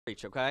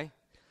preach, okay?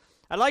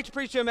 I'd like to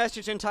preach you a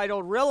message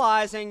entitled,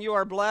 Realizing You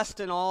Are Blessed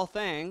in All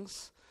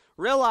Things.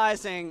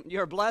 Realizing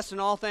You're Blessed in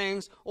All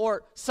Things,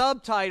 or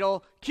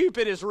subtitle,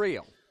 Cupid is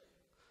Real.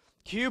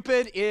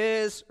 Cupid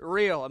is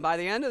real. And by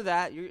the end of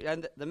that,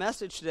 and the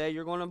message today,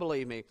 you're going to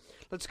believe me.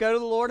 Let's go to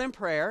the Lord in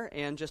prayer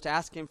and just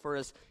ask Him for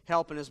His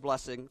help and His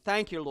blessing.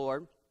 Thank you,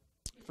 Lord,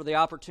 for the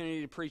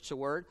opportunity to preach the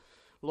Word.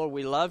 Lord,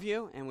 we love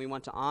You and we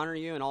want to honor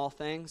You in all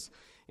things.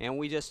 And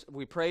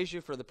we praise You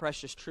for the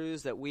precious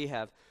truths that we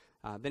have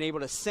been able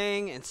to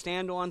sing and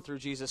stand on through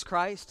Jesus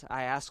Christ.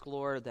 I ask,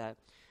 Lord, that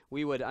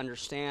we would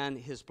understand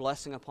His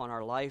blessing upon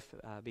our life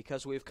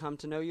because we've come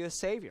to know You as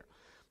Savior.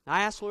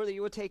 I ask, Lord, that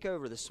You would take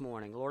over this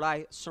morning. Lord,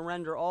 I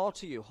surrender all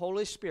to You.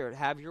 Holy Spirit,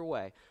 have Your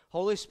way.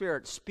 Holy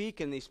Spirit,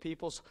 speak in these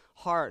people's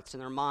hearts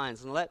and their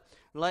minds, and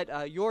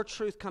let Your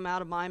truth come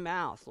out of my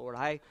mouth, Lord.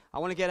 I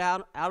want to get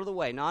out of the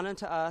way, not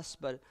unto us,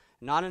 but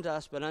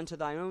unto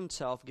Thy own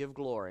self give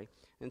glory.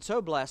 And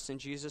so blessed in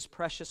Jesus'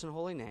 precious and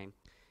holy name.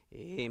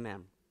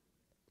 Amen.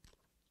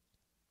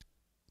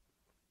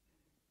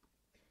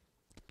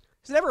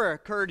 Has it ever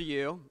occurred to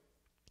you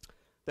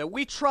that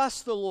we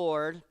trust the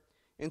Lord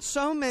in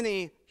so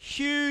many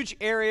huge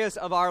areas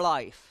of our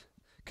life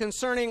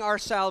concerning our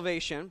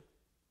salvation,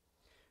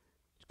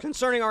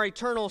 concerning our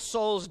eternal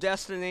soul's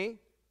destiny,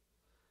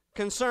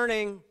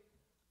 concerning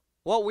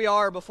what we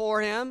are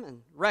before Him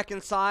and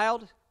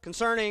reconciled,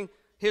 concerning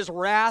His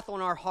wrath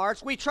on our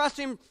hearts? We trust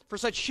Him for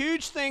such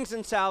huge things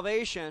in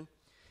salvation,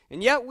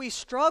 and yet we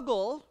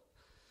struggle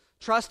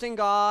trusting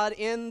God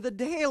in the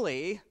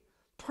daily,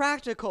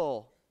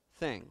 practical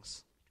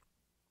things.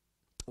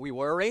 We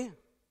worry,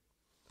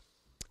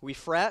 we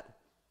fret,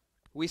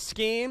 we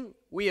scheme,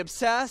 we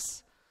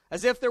obsess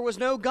as if there was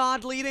no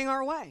God leading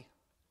our way.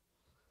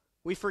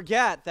 We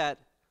forget that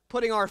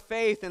putting our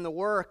faith in the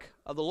work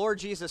of the Lord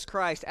Jesus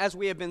Christ, as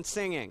we have been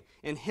singing,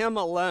 in Him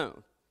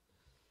alone.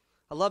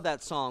 I love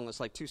that song. It was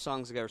like 2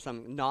 songs ago or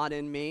something, Not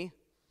in Me.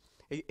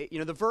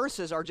 The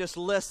verses are just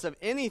lists of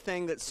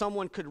anything that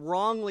someone could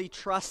wrongly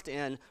trust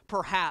in,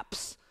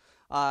 perhaps,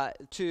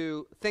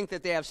 to think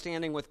that they have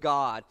standing with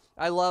God.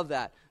 I love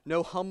that.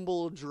 No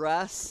humble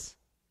dress,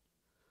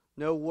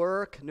 no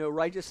work, no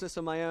righteousness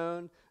of my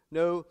own,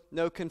 no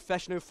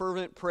confession, no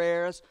fervent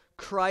prayers,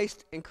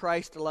 Christ and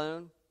Christ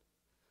alone.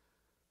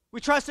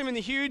 We trust Him in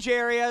the huge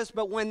areas,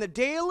 but when the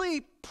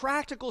daily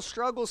practical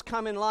struggles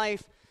come in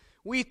life,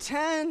 we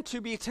tend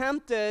to be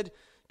tempted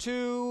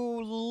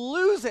to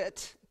lose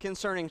it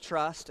concerning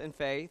trust and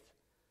faith.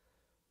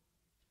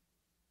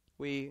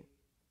 We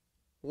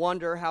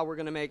wonder how we're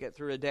going to make it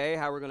through a day,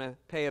 how we're going to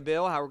pay a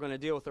bill, how we're going to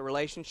deal with a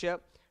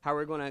relationship, how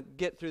we're going to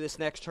get through this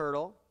next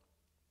hurdle.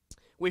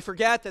 We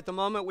forget that the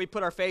moment we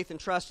put our faith and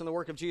trust in the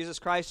work of Jesus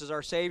Christ as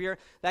our Savior,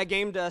 that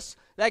gained us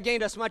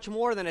much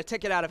more than a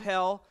ticket out of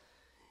hell.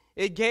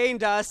 It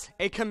gained us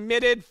a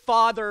committed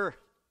Father.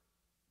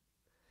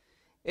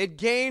 It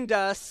gained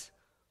us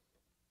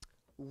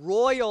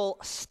royal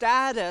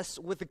status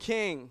with the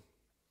King.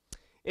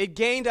 It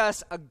gained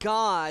us a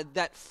God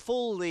that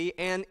fully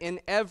and in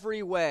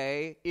every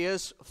way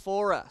is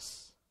for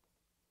us.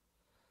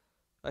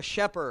 A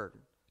shepherd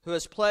who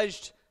has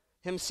pledged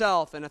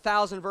Himself in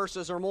 1,000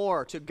 verses or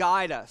more to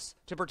guide us,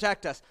 to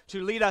protect us,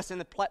 to lead us in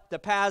the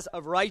paths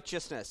of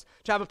righteousness,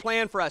 to have a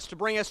plan for us, to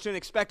bring us to an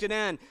expected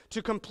end,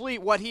 to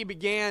complete what He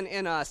began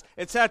in us,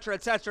 etc.,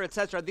 etc.,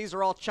 etc. These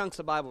are all chunks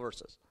of Bible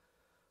verses.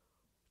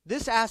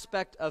 This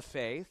aspect of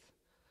faith,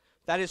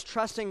 that is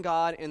trusting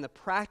God in the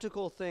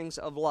practical things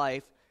of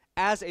life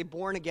as a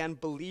born-again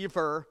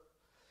believer,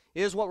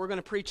 is what we're going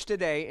to preach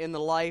today in the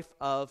life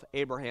of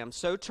Abraham.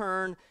 So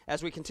turn,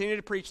 as we continue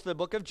to preach the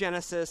book of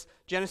Genesis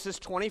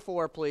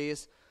 24,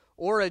 please.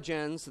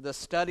 Origins, the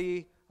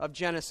study of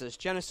Genesis.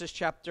 Genesis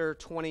chapter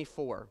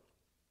 24.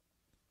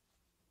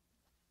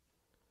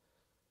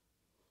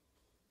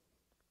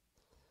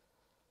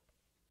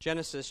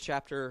 Genesis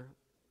chapter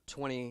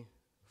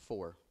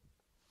 24.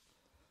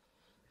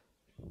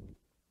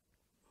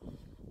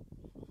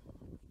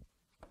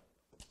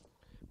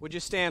 Would you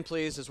stand,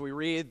 please, as we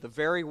read the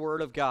very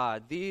word of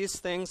God? These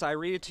things I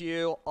read to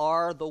you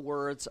are the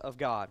words of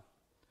God.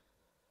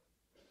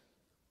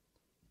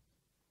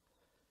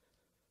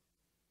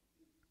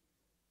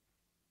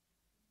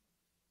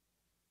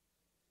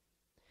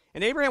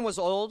 And Abraham was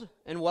old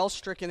and well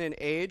stricken in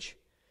age,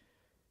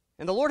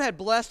 and the Lord had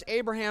blessed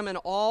Abraham in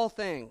all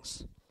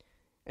things.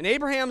 And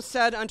Abraham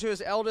said unto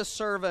his eldest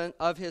servant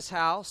of his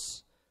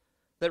house,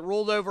 that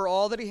ruled over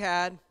all that he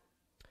had,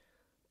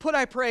 Put,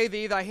 I pray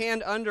thee, thy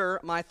hand under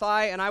my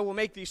thigh, and I will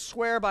make thee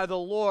swear by the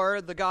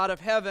Lord, the God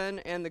of heaven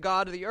and the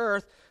God of the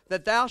earth,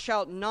 that thou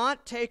shalt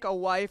not take a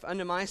wife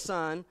unto my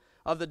son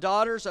of the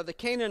daughters of the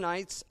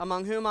Canaanites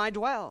among whom I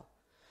dwell.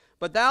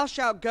 But thou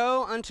shalt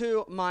go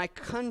unto my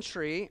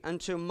country,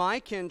 unto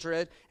my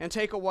kindred, and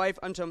take a wife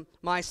unto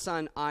my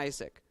son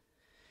Isaac.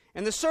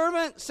 And the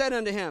servant said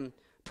unto him,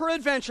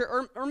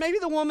 Peradventure, or maybe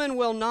the woman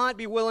will not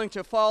be willing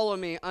to follow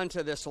me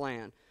unto this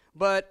land.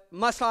 But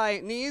must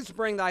I needs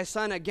bring thy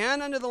son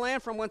again unto the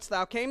land from whence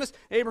thou camest?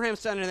 Abraham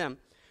said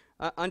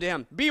unto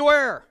him,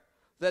 Beware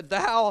that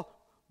thou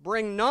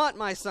bring not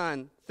my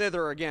son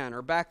thither again,"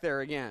 or back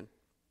there again.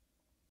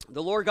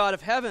 "The Lord God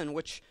of heaven,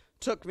 which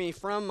took me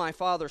from my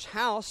father's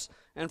house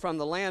and from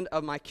the land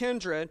of my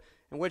kindred,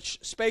 and which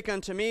spake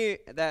unto me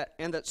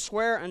that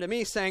sware unto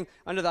me, saying,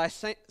 Unto thy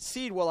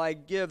seed will I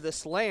give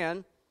this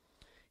land,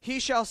 he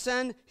shall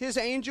send his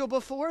angel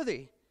before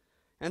thee,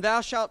 and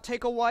thou shalt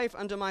take a wife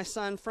unto my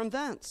son from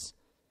thence.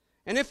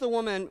 And if the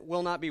woman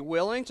will not be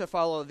willing to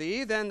follow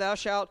thee, then thou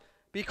shalt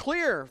be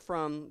clear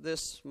from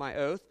this my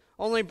oath.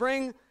 Only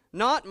bring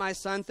not my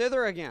son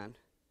thither again."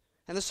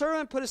 And the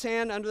servant put his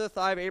hand under the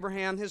thigh of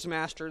Abraham his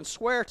master, and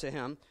sware to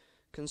him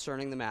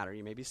concerning the matter.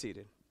 You may be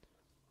seated.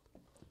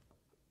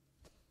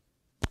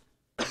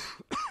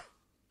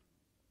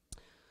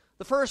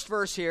 The first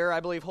verse here, I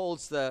believe,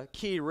 holds the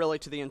key really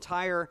to the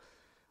entire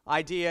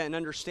idea and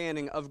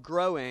understanding of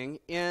growing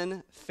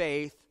in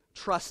faith,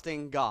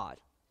 trusting God.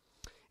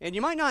 And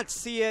you might not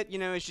see it,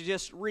 as you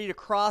just read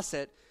across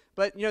it,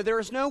 but, there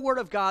is no word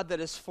of God that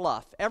is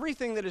fluff.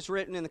 Everything that is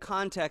written in the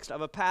context of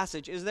a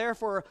passage is there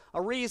for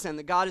a reason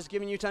that God has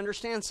given you to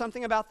understand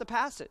something about the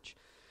passage.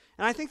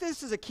 And I think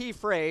this is a key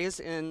phrase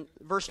in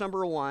verse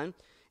number 1.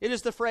 It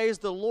is the phrase,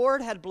 "The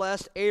Lord had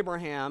blessed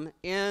Abraham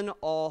in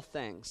all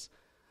things."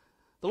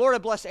 The Lord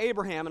had blessed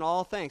Abraham in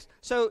all things.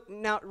 So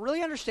now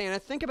really understand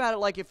it. Think about it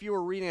like if you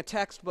were reading a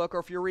textbook or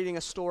if you're reading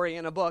a story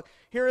in a book.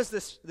 Here is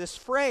this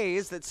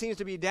phrase that seems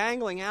to be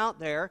dangling out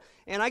there.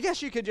 And I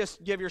guess you could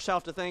just give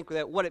yourself to think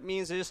that what it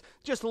means is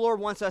just the Lord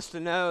wants us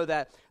to know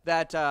that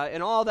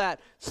in all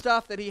that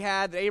stuff that he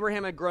had, that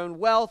Abraham had grown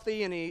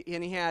wealthy and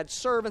he had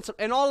servants,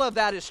 and all of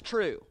that is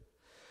true.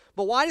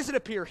 But why does it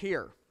appear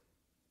here?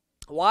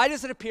 Why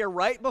does it appear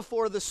right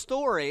before the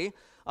story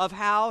of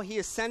how he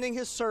is sending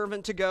his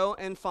servant to go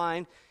and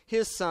find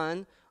his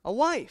son a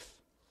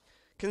wife?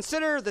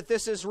 Consider that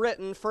this is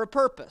written for a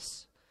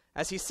purpose.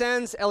 As he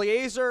sends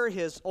Eliezer,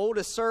 his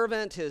oldest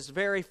servant, his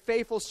very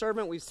faithful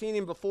servant, we've seen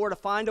him before, to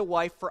find a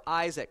wife for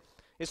Isaac.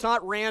 It's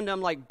not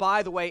random, like,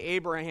 by the way,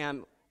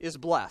 Abraham is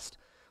blessed.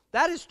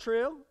 That is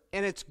true,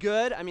 and it's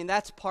good. I mean,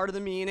 that's part of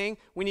the meaning.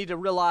 We need to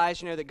realize,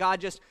 that God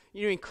just,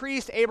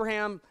 increased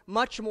Abraham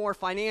much more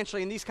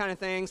financially and these kind of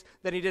things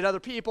than he did other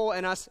people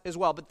and us as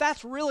well. But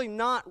that's really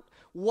not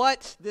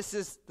what this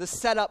is the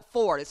setup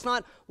for. It's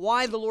not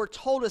why the Lord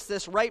told us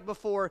this right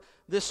before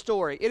this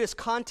story. It is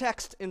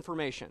context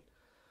information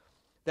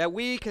that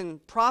we can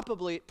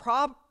properly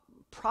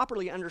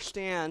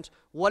understand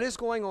what is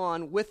going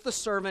on with the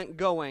servant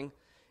going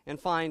and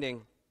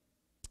finding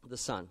the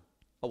son,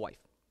 a wife.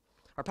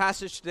 Our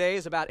passage today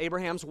is about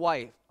Abraham's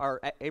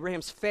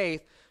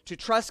faith to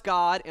trust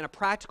God in a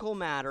practical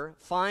matter,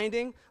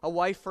 finding a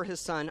wife for his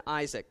son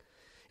Isaac.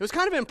 It was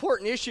kind of an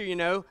important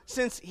issue,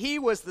 since he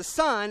was the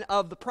son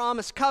of the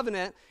promised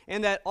covenant,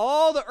 and that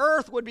all the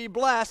earth would be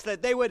blessed,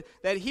 that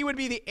he would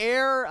be the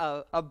heir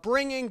of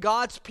bringing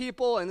God's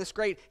people and this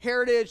great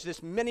heritage,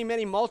 this many,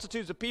 many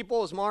multitudes of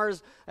people, as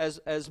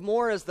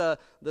more as the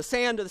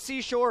sand of the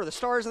seashore or the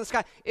stars in the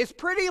sky. It's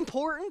pretty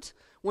important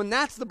when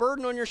that's the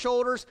burden on your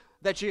shoulders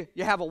that you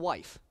have a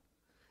wife.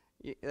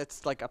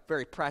 That's like a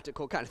very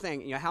practical kind of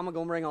thing. How am I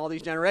going to bring all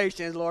these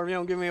generations, Lord, if you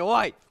don't give me a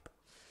wife?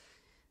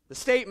 The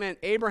statement,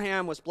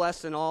 Abraham was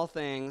blessed in all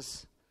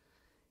things,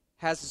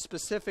 has a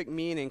specific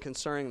meaning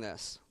concerning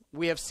this.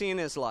 We have seen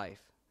his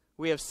life.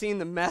 We have seen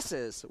the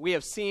messes. We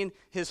have seen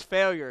his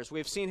failures. We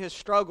have seen his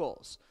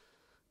struggles.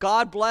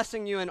 God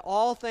blessing you in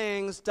all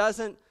things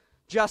doesn't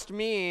just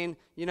mean,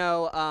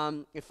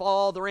 if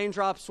all the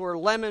raindrops were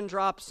lemon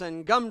drops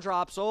and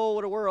gumdrops, oh,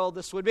 what a world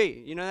this would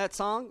be. You know that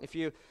song? If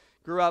you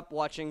grew up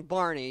watching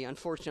Barney,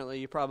 unfortunately,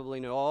 you probably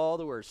know all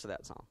the words to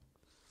that song.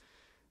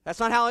 That's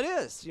not how it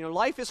is.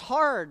 Life is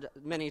hard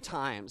many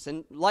times,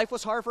 and life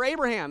was hard for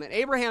Abraham. And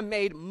Abraham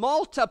made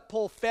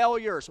multiple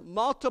failures,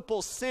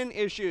 multiple sin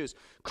issues,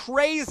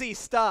 crazy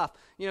stuff,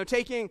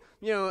 taking,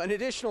 an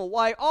additional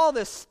wife, all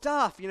this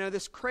stuff,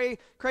 this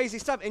crazy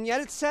stuff. And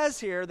yet it says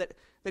here that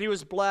he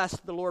was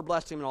blessed, the Lord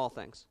blessed him in all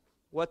things.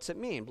 What's it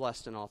mean,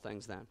 blessed in all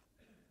things then?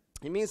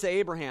 It means that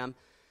Abraham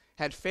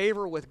had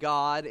favor with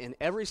God in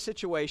every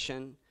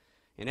situation,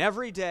 in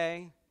every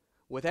day,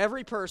 with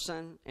every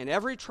person, in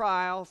every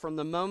trial, from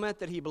the moment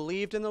that he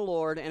believed in the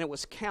Lord, and it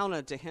was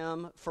counted to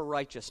him for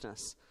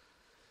righteousness.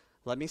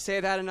 Let me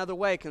say that another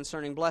way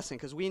concerning blessing,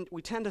 because we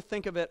tend to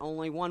think of it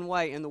only one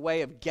way, in the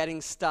way of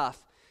getting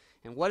stuff.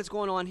 And what is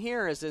going on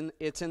here is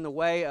it's in the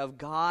way of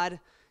God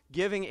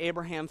giving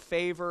Abraham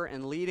favor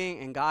and leading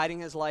and guiding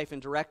his life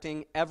and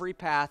directing every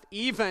path,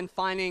 even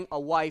finding a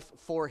wife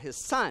for his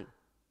son.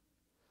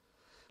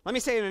 Let me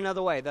say it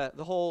another way, the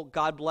whole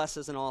God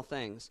blesses in all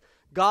things.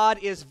 God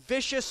is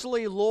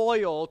viciously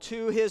loyal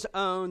to his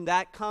own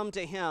that come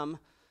to him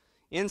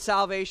in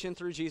salvation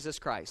through Jesus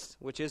Christ,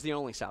 which is the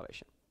only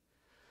salvation.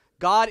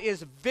 God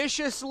is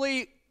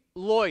viciously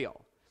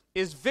loyal,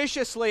 is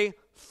viciously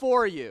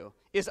for you,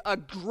 is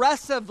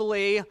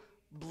aggressively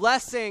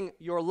blessing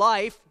your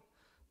life.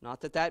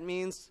 Not that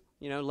means,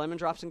 lemon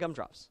drops and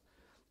gumdrops.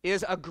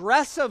 Is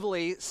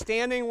aggressively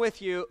standing with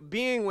you,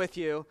 being with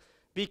you,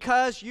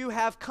 because you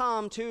have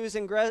come to his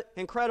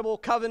incredible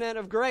covenant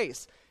of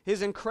grace,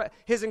 his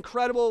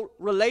incredible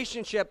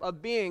relationship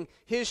of being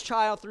his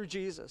child through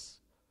Jesus.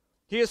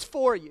 He is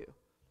for you.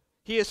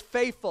 He is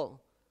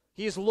faithful.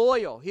 He is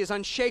loyal. He is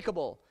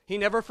unshakable. He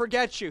never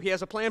forgets you. He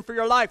has a plan for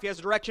your life. He has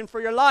a direction for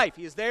your life.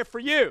 He is there for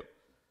you.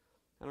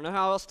 I don't know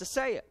how else to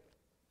say it.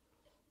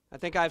 I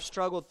think I've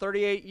struggled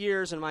 38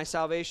 years in my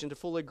salvation to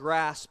fully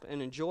grasp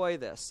and enjoy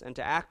this and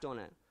to act on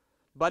it.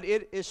 But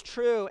it is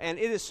true, and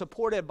it is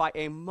supported by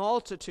a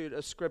multitude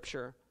of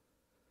Scripture.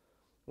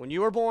 When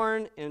you were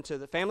born into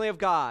the family of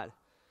God,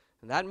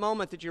 in that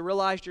moment that you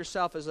realized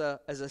yourself as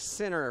a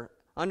sinner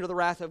under the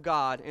wrath of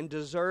God and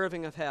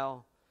deserving of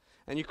hell,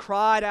 and you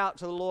cried out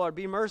to the Lord,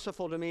 "Be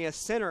merciful to me, a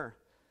sinner,"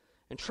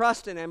 and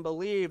trusted and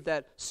believed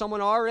that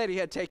someone already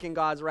had taken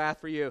God's wrath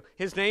for you.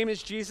 His name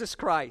is Jesus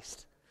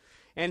Christ.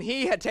 And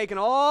he had taken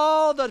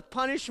all the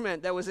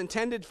punishment that was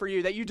intended for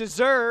you, that you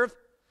deserve,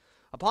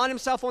 upon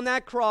himself on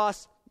that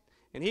cross,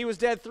 and he was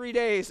dead 3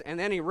 days, and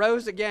then he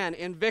rose again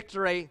in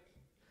victory.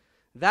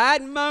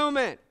 That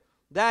moment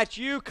that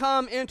you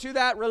come into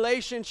that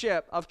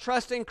relationship of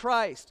trusting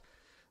Christ,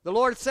 the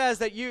Lord says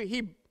that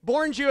he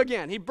borns you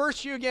again. He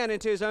births you again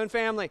into his own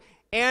family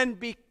and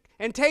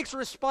takes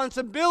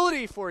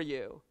responsibility for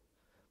you.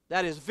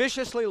 That is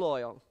viciously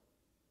loyal.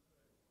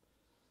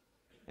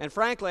 And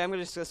frankly, I'm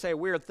just going to say a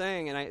weird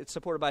thing, and it's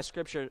supported by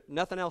Scripture.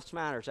 Nothing else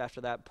matters after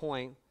that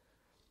point.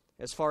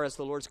 As far as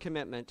the Lord's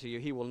commitment to you,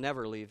 he will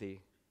never leave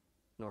thee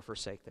nor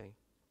forsake thee.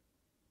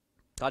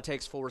 God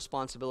takes full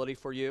responsibility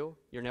for you.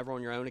 You're never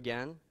on your own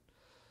again.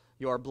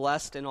 You are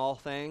blessed in all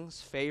things,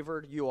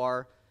 favored. You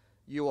are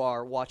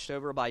watched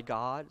over by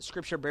God.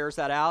 Scripture bears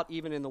that out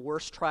even in the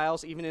worst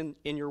trials, even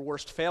in your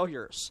worst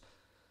failures.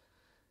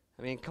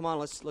 I mean, come on,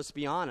 let's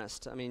be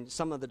honest. I mean,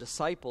 some of the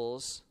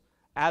disciples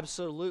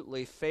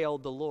absolutely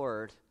failed the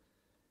Lord,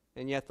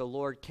 and yet the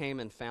Lord came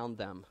and found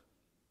them.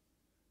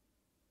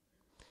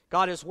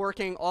 God is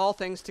working all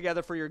things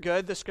together for your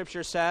good, the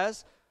Scripture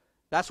says.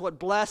 That's what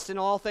blessed in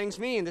all things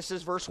mean. This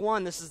is verse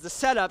 1. This is the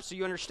setup so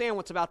you understand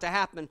what's about to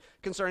happen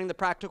concerning the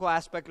practical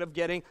aspect of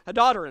getting a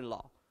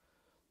daughter-in-law.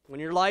 When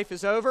your life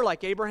is over,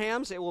 like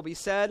Abraham's, it will be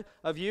said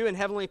of you in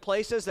heavenly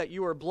places that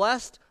you are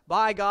blessed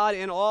by God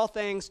in all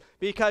things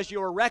because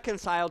you are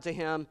reconciled to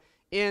him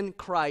in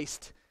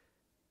Christ.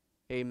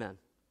 Amen.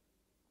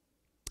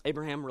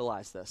 Abraham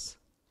realized this.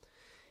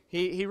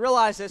 He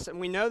realized this,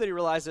 and we know that he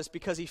realized this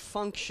because he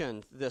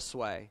functioned this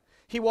way.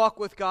 He walked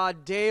with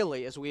God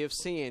daily, as we have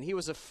seen. He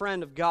was a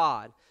friend of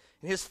God.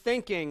 And his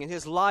thinking and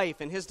his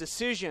life and his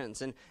decisions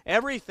and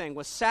everything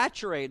was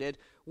saturated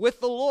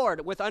with the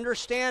Lord, with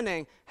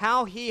understanding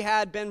how he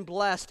had been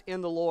blessed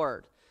in the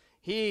Lord.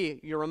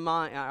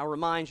 I'll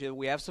remind you,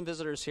 we have some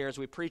visitors here as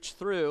we preach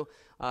through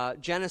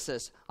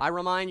Genesis. I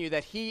remind you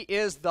that he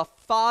is the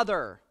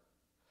Father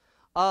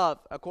of,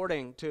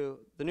 according to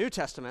the New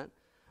Testament,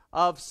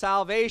 of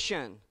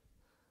salvation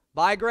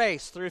by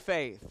grace through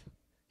faith.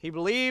 He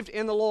believed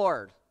in the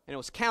Lord, and it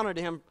was counted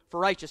to him for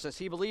righteousness.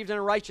 He believed in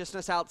a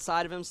righteousness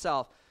outside of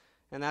himself,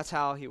 and that's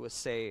how he was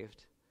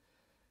saved.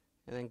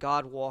 And then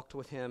God walked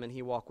with him, and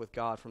he walked with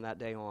God from that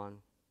day on.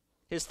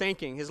 His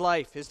thinking, his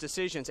life, his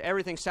decisions,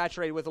 everything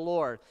saturated with the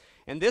Lord.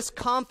 And this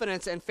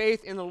confidence and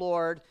faith in the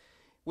Lord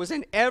was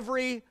in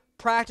every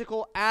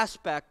practical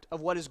aspect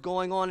of what is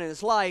going on in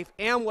his life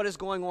and what is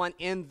going on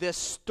in this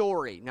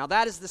story. Now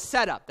that is the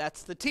setup.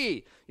 That's the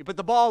tee. You put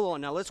the ball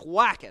on. Now let's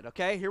whack it,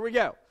 okay? Here we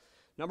go.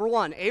 Number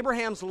one,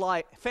 Abraham's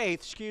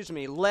faith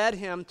led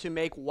him to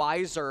make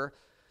wiser,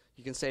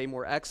 you can say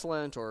more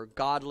excellent or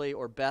godly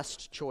or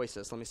best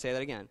choices. Let me say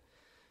that again.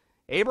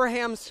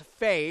 Abraham's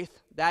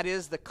faith, that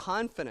is the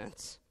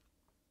confidence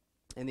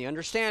and the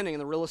understanding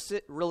and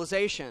the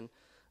realization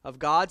of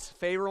God's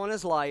favor on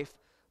his life,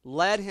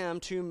 led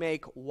him to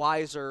make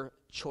wiser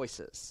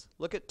choices.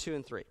 Look at 2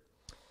 and 3. It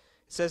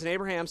says, "And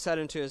Abraham said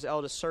unto his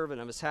eldest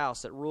servant of his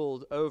house that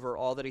ruled over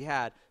all that he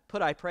had,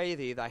 Put, I pray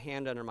thee, thy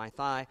hand under my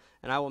thigh,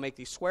 and I will make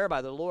thee swear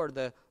by the Lord,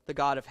 the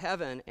God of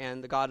heaven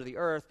and the God of the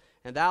earth,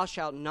 and thou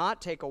shalt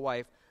not take a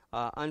wife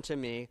unto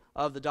me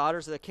of the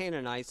daughters of the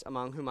Canaanites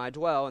among whom I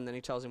dwell." And then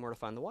he tells him where to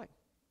find the wife.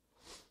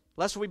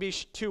 Lest we be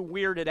too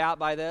weirded out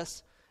by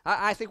this,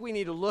 I think we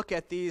need to look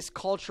at these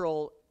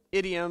cultural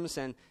idioms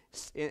and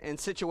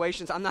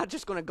situations. I'm not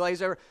just going to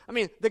glaze over. I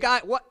mean, the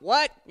guy,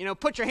 what? You know,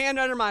 put your hand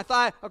under my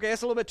thigh. Okay,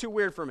 that's a little bit too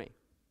weird for me.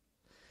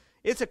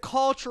 It's a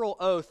cultural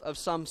oath of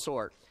some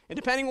sort. And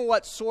depending on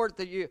what source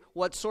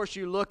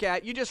you look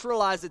at, you just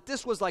realize that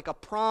this was like a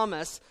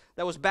promise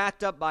that was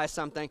backed up by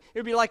something. It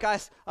would be like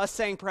us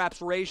saying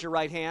perhaps raise your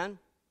right hand,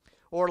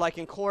 or like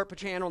in court,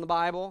 put your hand on the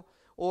Bible,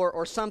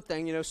 or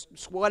something, you know,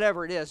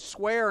 whatever it is,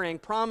 swearing,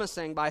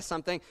 promising by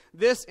something.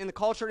 This, in the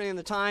culture and in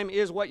the time,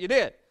 is what you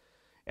did.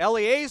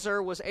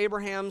 Eliezer was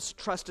Abraham's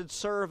trusted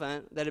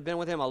servant that had been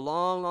with him a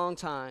long, long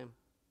time.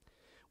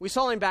 We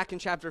saw him back in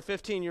chapter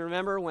 15, you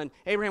remember, when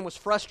Abraham was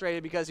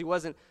frustrated because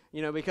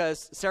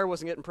because Sarah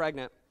wasn't getting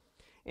pregnant.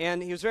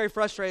 And he was very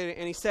frustrated,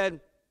 and he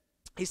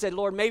said,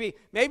 Lord, maybe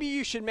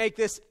you should make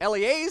this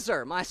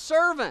Eliezer, my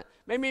servant.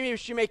 Maybe you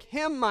should make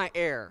him my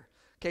heir.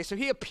 Okay, so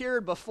he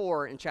appeared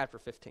before in chapter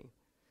 15.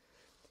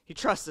 He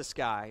trusts this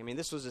guy. I mean,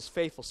 this was his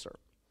faithful servant.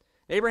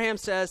 Abraham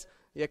says,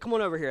 yeah, come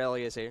on over here,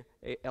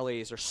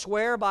 Eliezer.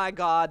 Swear by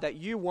God that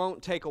you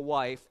won't take a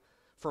wife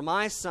for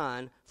my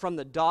son from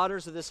the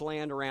daughters of this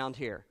land around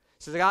here.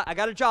 He says, I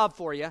got a job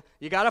for you.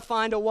 You got to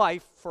find a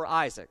wife for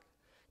Isaac.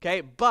 Okay,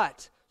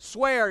 but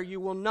swear you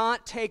will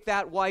not take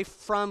that wife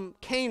from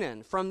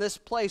Canaan, from this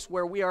place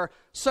where we are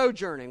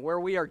sojourning, where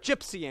we are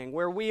gypsying,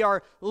 where we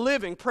are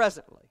living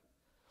presently.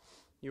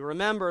 You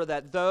remember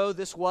that though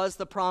this was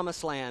the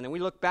promised land, and we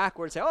look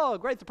backwards and say, oh,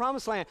 great, the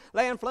promised land,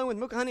 land flowing with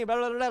milk and honey, blah,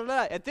 blah, blah,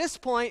 blah. At this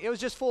point, it was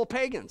just full of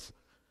pagans.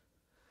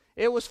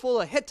 It was full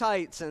of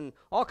Hittites and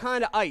all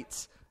kind of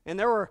ites. And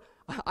there were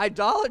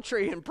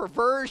idolatry and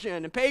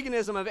perversion and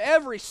paganism of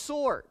every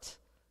sort.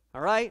 All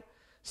right?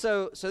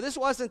 So this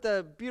wasn't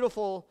the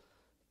beautiful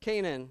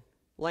Canaan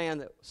land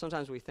that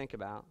sometimes we think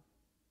about.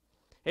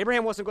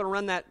 Abraham wasn't going to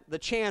run the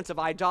chance of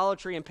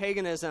idolatry and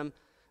paganism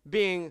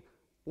being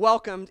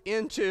welcomed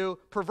into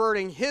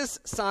perverting his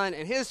son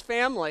and his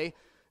family,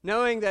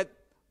 knowing that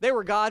they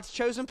were God's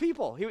chosen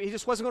people. He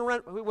just wasn't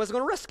going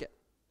to risk it.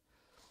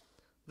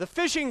 The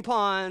fishing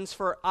ponds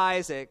for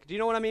Isaac. Do you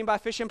know what I mean by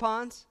fishing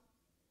ponds?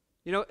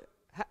 You know,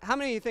 how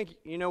many of you think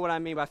you know what I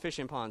mean by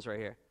fishing ponds right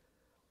here?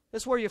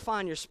 This is where you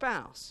find your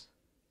spouse.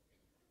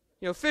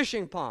 You know,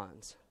 fishing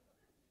ponds.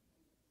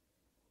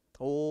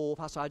 Oh,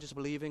 Pastor, I just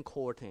believe in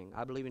courting.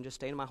 I believe in just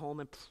staying in my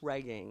home and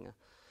praying.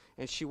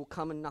 And she will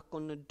come and knock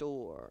on the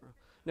door.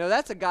 No,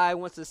 that's a guy who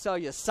wants to sell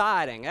you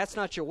siding. That's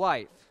not your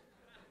wife.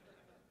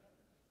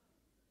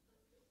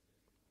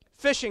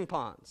 Fishing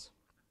ponds.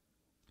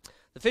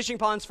 The fishing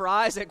ponds for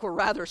Isaac were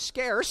rather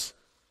scarce,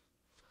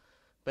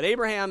 but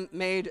Abraham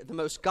made the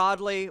most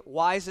godly,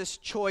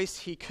 wisest choice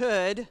he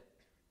could,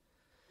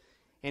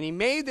 and he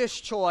made this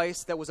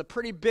choice that was a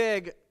pretty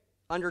big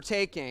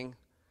undertaking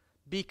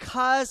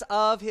because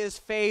of his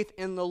faith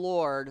in the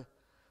Lord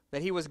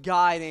that he was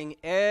guiding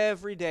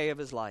every day of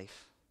his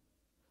life.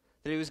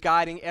 That he was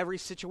guiding every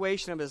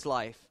situation of his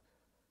life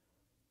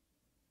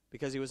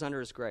because he was under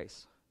his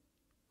grace.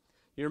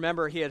 You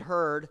remember he had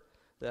heard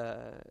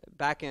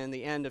back in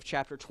the end of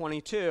chapter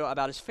 22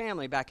 about his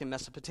family back in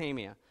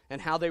Mesopotamia and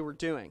how they were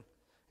doing.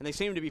 And they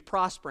seemed to be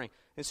prospering.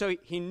 And so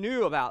he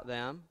knew about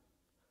them.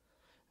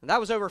 And that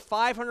was over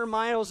 500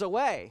 miles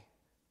away.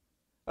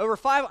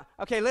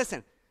 Okay,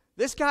 listen.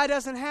 This guy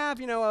doesn't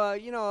have,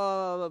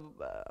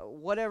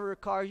 whatever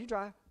car you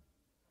drive.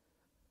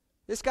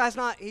 This guy's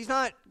he's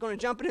not going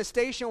to jump in his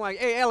station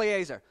wagon. Hey,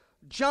 Eliezer,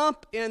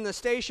 jump in the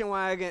station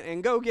wagon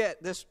and go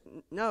get this.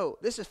 No,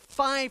 this is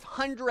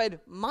 500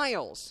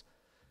 miles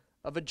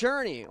of a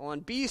journey on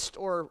beast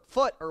or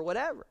foot or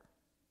whatever.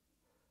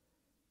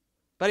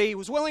 But he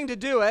was willing to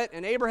do it,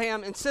 and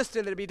Abraham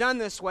insisted that it be done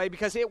this way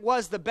because it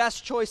was the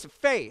best choice of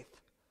faith,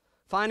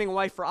 finding a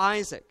wife for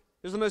Isaac.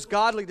 It was the most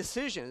godly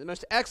decision, the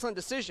most excellent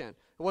decision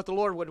of what the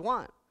Lord would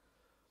want.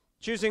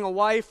 Choosing a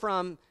wife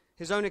from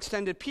his own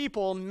extended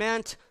people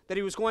meant that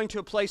he was going to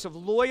a place of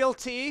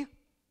loyalty,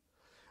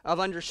 of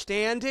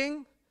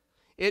understanding.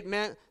 It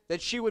meant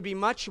that she would be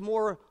much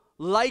more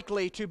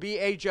likely to be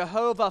a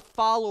Jehovah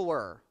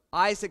follower,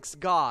 Isaac's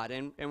God.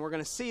 And we're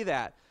going to see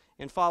that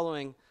in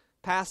following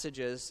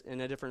passages in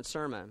a different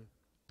sermon.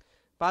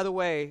 By the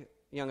way,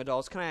 young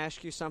adults, can I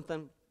ask you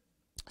something?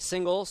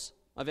 Singles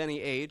of any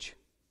age,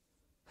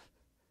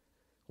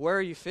 where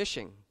are you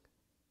fishing?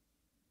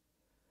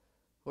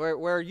 Where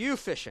are you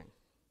fishing?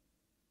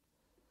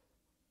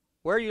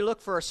 Where you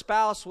look for a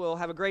spouse will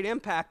have a great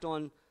impact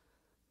on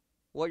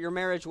what your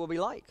marriage will be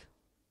like,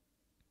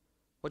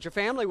 what your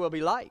family will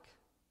be like.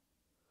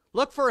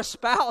 Look for a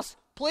spouse,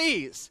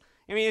 please.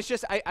 I mean, it's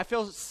just, I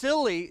feel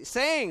silly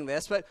saying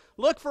this, but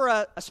look for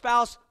a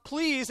spouse,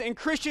 please, in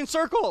Christian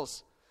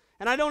circles.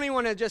 And I don't even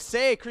want to just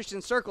say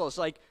Christian circles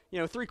like,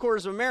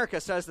 3/4 of America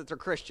says that they're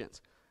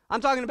Christians.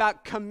 I'm talking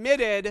about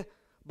committed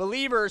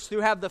believers who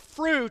have the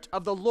fruit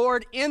of the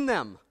Lord in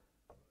them.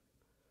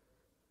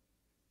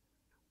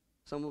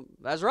 So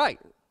that's right.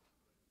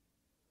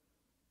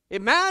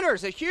 It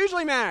matters. It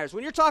hugely matters.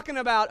 When you're talking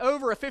about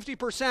over a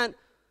 50%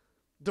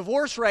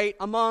 divorce rate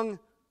among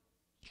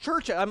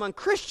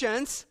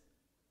Christians,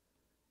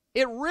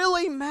 it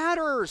really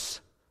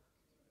matters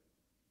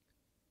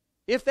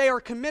if they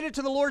are committed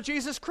to the Lord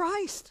Jesus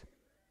Christ.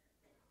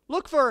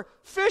 Look for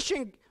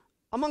fishing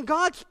among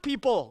God's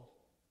people,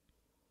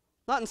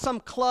 not in some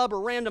club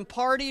or random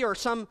party or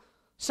some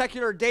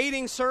secular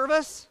dating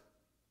service.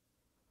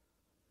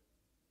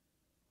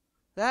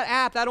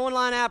 That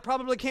online app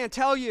probably can't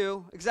tell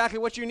you exactly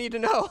what you need to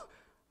know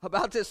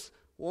about this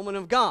woman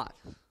of God.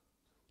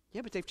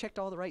 Yeah, but they've checked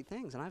all the right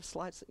things, and I have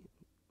slides.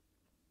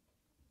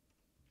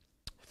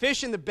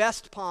 Fish in the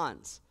best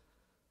ponds.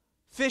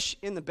 Fish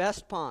in the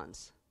best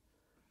ponds.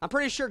 I'm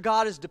pretty sure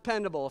God is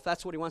dependable if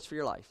that's what he wants for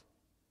your life.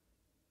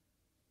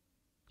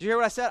 Did you hear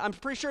what I said? I'm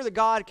pretty sure that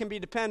God can be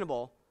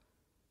dependable.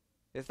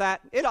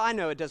 I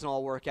know it doesn't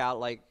all work out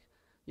like,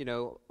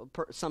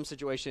 some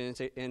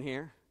situations in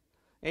here.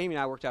 Amy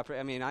and I worked out.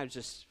 I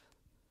just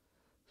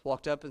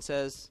walked up and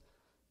says,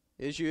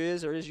 "Is you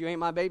is or is you ain't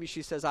my baby?"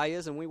 She says, "I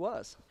is," and we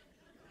was.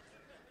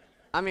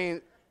 I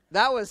mean,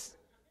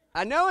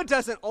 I know it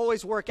doesn't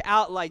always work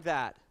out like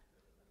that.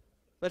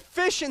 But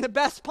fish in the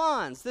best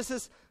ponds. This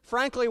is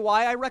frankly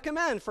why I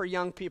recommend for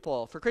young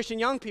people, for Christian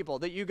young people,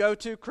 that you go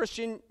to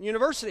Christian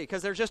university,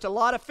 because there's just a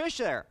lot of fish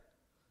there.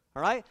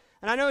 All right?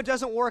 And I know it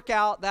doesn't work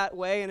out that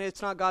way, and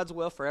it's not God's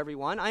will for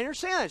everyone. I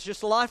understand. It's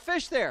just a lot of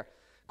fish there.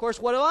 Of course,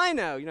 what do I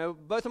know? You know,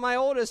 both of my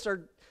oldest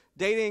are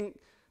dating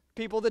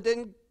people that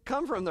didn't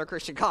come from their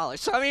Christian college.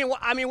 So, I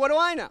mean, what do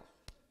I know?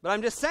 But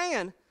I'm just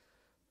saying,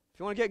 if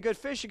you want to get good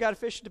fish, you got to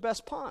fish at the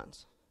best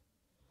ponds.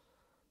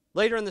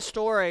 Later in the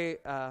story,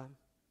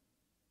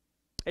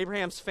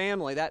 Abraham's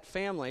family, that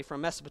family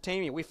from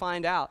Mesopotamia, we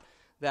find out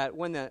that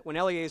when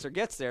Eliezer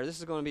gets there, this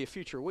is going to be a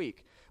future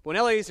week. When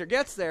Eliezer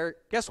gets there,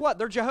 guess what?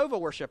 They're Jehovah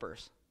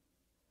worshipers.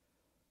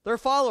 They're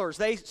followers.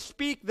 They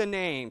speak the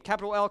name,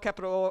 capital L,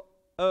 capital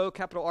O,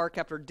 capital R,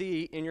 capital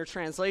D in your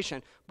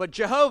translation. But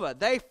Jehovah,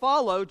 they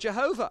follow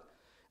Jehovah.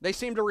 They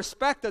seem to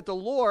respect that the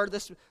Lord,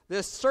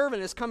 this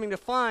servant, is coming to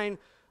find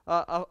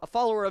a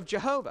follower of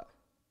Jehovah.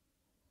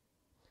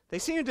 They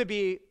seem to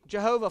be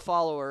Jehovah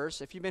followers,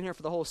 if you've been here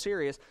for the whole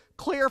series,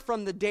 clear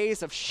from the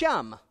days of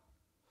Shem.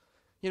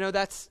 You know,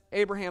 that's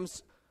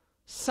Abraham's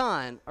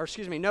son, or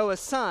excuse me, Noah's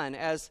son,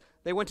 as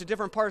they went to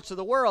different parts of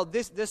the world.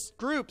 This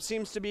group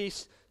seems to be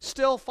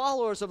still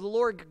followers of the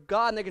Lord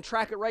God, and they can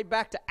track it right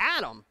back to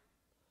Adam.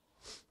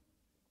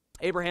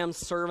 Abraham's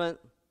servant,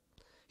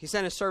 he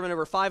sent his servant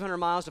over 500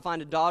 miles to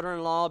find a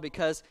daughter-in-law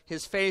because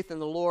his faith in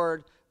the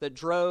Lord that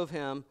drove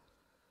him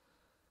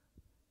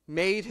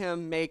made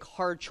him make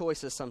hard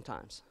choices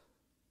sometimes.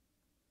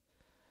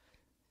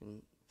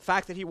 And the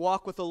fact that he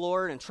walked with the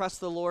Lord and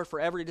trusted the Lord for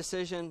every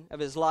decision of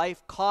his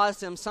life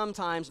caused him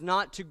sometimes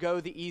not to go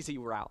the easy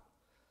route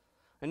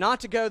and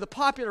not to go the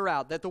popular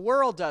route that the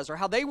world does, or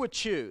how they would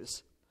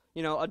choose,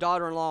 you know, a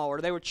daughter-in-law,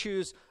 or they would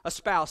choose a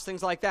spouse,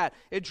 things like that.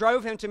 It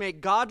drove him to make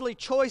godly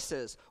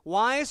choices,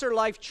 wiser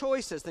life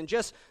choices than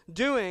just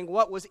doing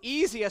what was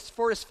easiest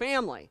for his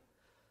family.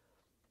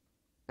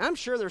 I'm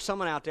sure there's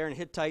someone out there in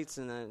Hittites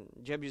and the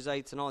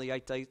Jebusites and all the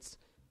Hittites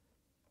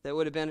that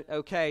would have been,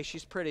 okay,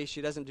 she's pretty,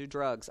 she doesn't do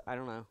drugs. I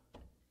don't know.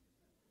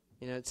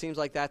 You know, it seems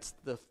like that's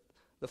the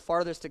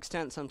farthest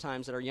extent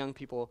sometimes that our young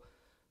people,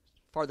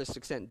 farthest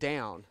extent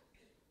down.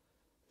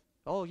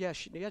 Oh, yeah,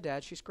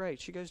 Dad, she's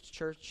great. She goes to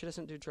church. She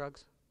doesn't do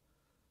drugs.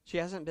 She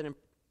hasn't been in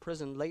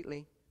prison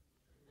lately.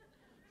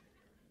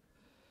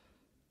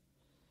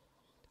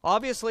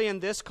 Obviously, in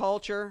this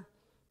culture,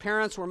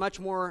 parents were much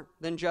more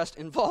than just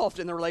involved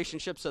in the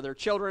relationships of their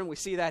children. We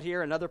see that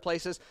here and other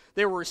places.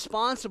 They were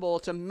responsible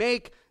to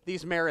make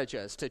these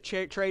marriages, to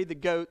trade the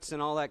goats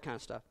and all that kind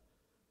of stuff.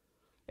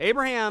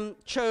 Abraham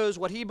chose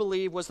what he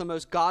believed was the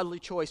most godly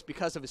choice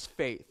because of his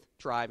faith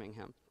driving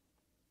him.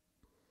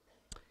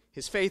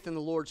 His faith in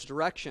the Lord's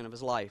direction of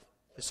his life.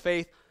 His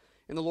faith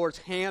in the Lord's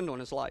hand on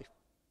his life.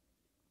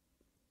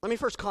 Let me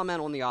first comment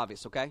on the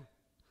obvious, okay?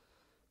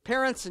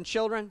 Parents and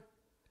children,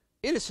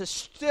 it is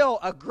still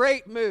a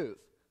great move,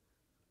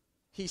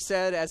 he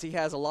said, as he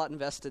has a lot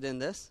invested in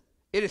this.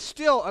 It is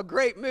still a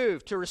great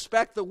move to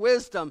respect the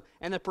wisdom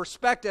and the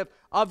perspective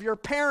of your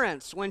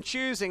parents when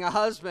choosing a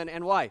husband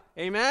and wife.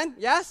 Amen?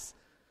 Yes?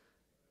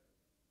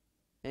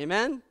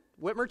 Amen?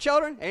 Witmer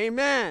children?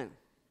 Amen.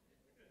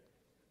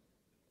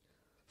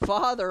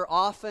 Father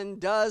often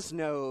does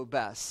know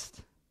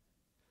best.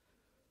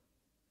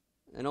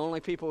 And only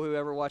people who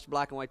ever watch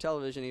black and white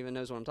television even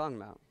knows what I'm talking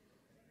about.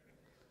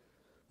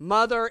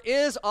 Mother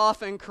is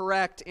often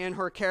correct in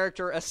her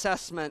character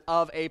assessment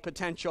of a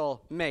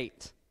potential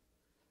mate.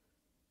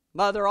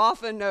 Mother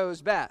often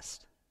knows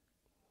best.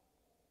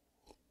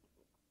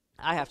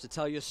 I have to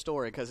tell you a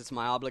story because it's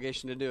my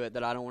obligation to do it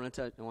that I don't want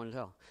to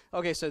tell.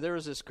 Okay, so there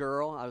was this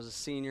girl. I was a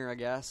senior, I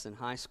guess, in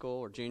high school,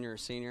 or junior or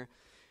senior.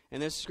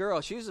 And this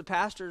girl, she was a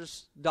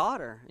pastor's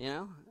daughter, you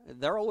know.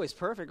 They're always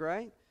perfect,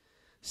 right?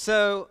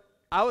 So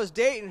I was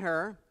dating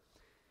her.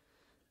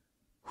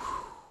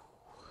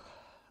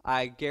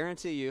 I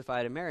guarantee you, if I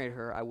had married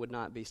her, I would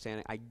not be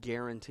standing. I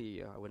guarantee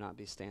you, I would not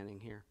be standing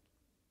here.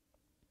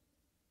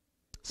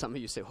 Some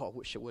of you say, "Oh, I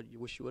wish you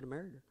would have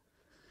married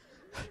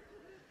her."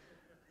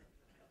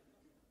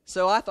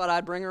 So I thought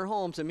I'd bring her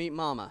home to meet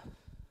Mama.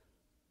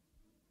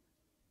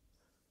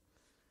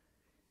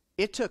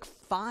 It took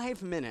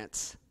 5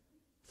 minutes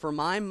for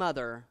my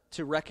mother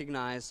to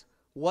recognize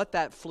what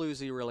that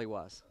floozy really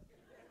was.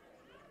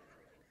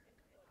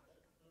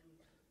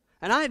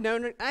 And I had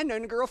known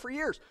the girl for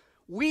years.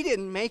 We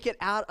didn't make it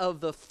out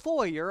of the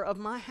foyer of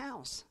my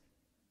house.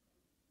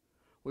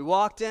 We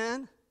walked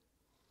in,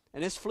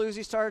 and this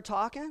floozy started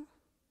talking,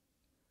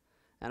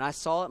 and I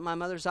saw it in my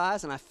mother's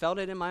eyes, and I felt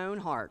it in my own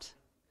heart.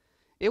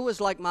 It was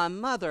like my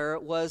mother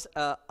was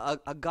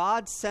a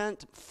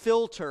God-sent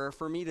filter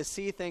for me to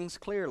see things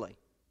clearly.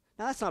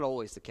 Now, that's not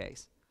always the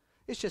case.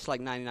 It's just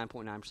like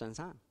 99.9% of the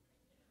time.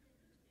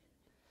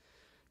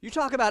 You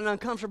talk about an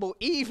uncomfortable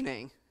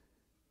evening.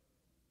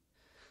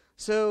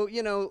 So,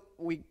 you know,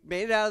 we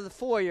made it out of the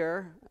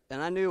foyer,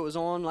 and I knew it was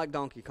on like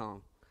Donkey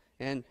Kong.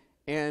 And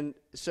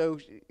so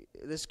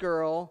this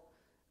girl,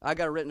 I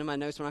got it written in my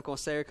notes, I'm not going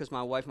to say her because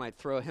my wife might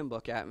throw a hymn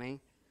book at me.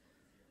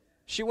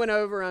 she went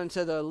over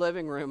into the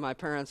living room, my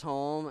parents'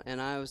 home,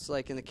 and I was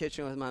like in the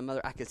kitchen with my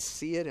mother. I could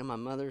see it in my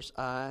mother's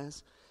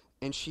eyes.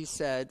 And she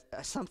said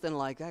something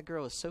like, that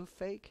girl is so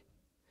fake.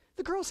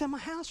 The girl's in my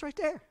house right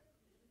there.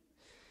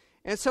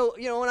 And so,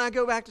 when I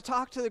go back to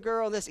talk to the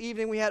girl this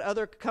evening, we had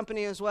other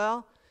company as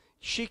well.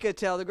 She could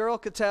tell, the girl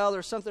could tell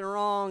there's something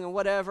wrong and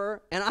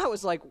whatever. And I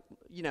was like,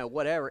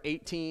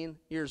 18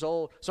 years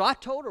old. So I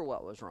told her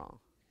what was wrong.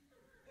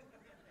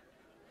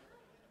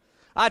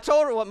 I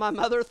told her what my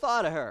mother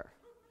thought of her.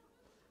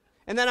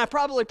 And then I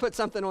probably put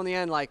something on the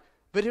end like,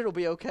 but it'll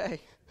be okay.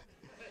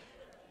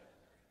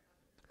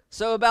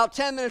 So about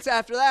 10 minutes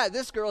after that,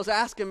 this girl's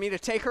asking me to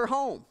take her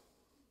home.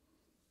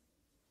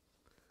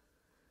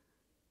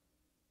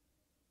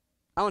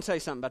 I want to tell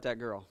you something about that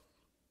girl.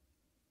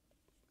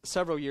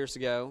 Several years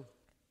ago,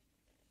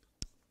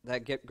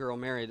 that girl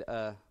married,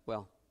 that's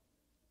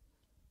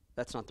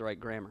not the right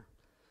grammar.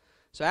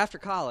 So after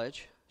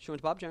college, she went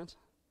to Bob Jones.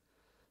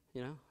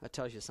 That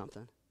tells you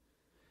something.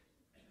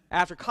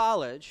 After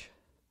college,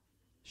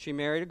 she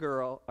married a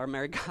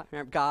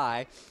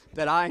guy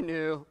that I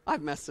knew,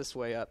 I've messed this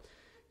way up.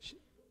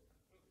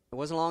 It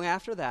wasn't long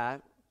after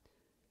that.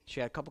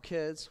 She had a couple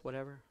kids,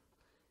 whatever.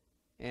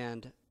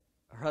 And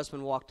her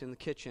husband walked in the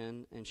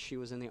kitchen, and she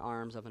was in the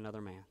arms of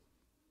another man.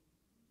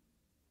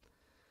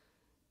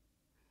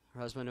 Her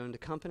husband owned a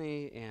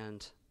company,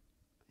 and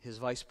his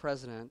vice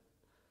president,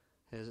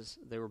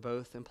 they were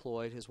both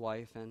employed, his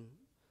wife and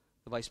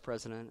the vice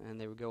president, and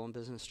they would go on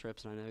business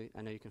trips, and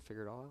I know you can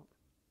figure it all out.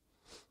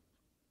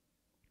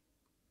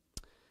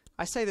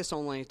 I say this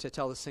only to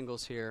tell the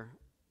singles here,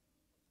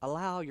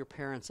 allow your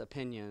parents'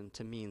 opinion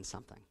to mean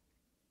something.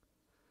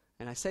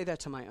 And I say that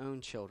to my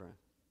own children.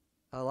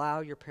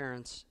 Allow your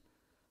parents'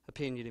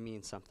 opinion to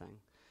mean something.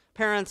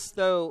 Parents,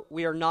 though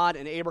we are not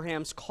in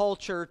Abraham's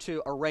culture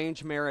to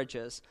arrange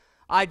marriages,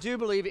 I do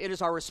believe it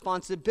is our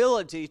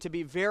responsibility to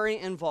be very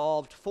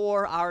involved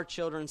for our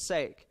children's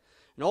sake.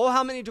 And oh,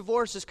 how many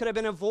divorces could have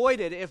been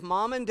avoided if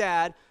mom and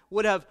dad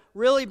would have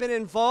really been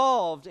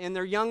involved in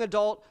their young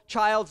adult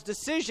child's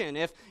decision,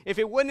 if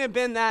it wouldn't have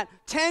been that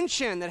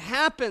tension that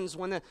happens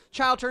when the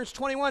child turns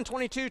 21,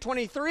 22,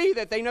 23,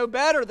 that they know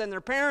better than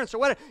their parents or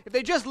whatever. If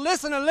they just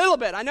listen a little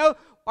bit. I know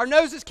our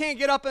noses can't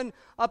get up in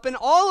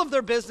all of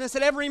their business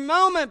at every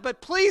moment,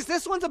 but please,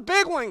 this one's a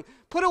big one.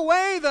 Put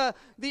away the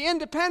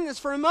independence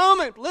for a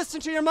moment.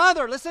 Listen to your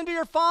mother. Listen to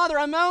your father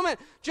a moment.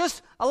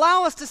 Just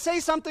allow us to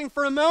say something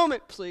for a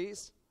moment,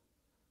 please.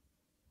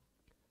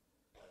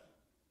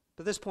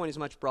 But this point is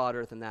much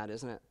broader than that,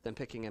 isn't it? Than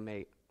picking a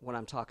mate, what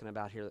I'm talking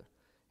about here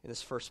in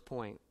this first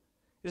point.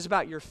 It is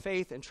about your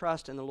faith and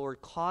trust in the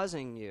Lord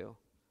causing you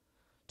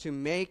to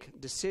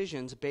make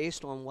decisions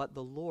based on what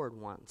the Lord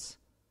wants,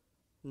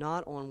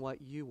 not on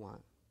what you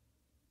want.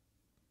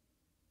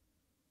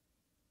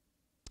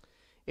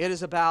 It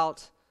is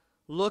about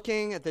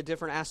looking at the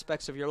different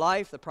aspects of your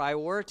life, the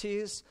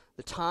priorities,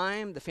 the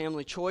time, the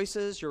family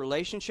choices, your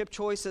relationship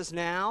choices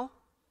now,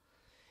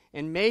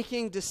 and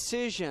making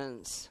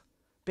decisions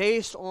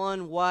based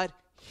on what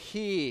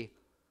He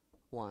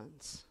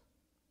wants.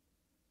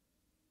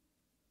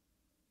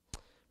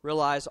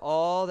 Realize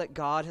all that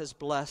God has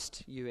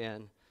blessed you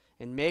in,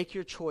 and make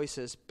your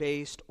choices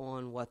based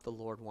on what the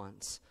Lord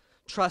wants,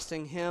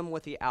 trusting Him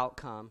with the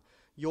outcome.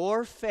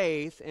 Your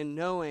faith in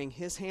knowing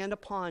His hand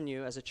upon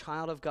you as a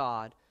child of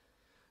God,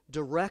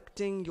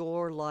 directing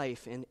your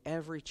life in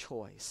every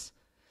choice.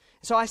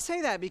 So I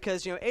say that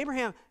because,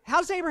 Abraham, how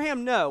does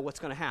Abraham know what's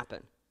going to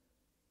happen?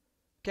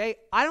 Okay,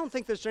 I don't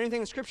think there's anything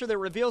in Scripture that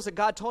reveals that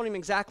God told him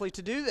exactly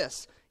to do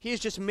this. He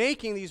is just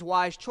making these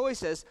wise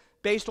choices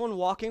based on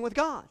walking with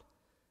God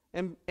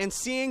and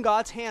seeing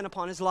God's hand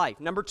upon his life.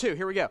 Number 2,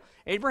 here we go.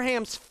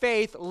 Abraham's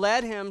faith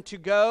led him to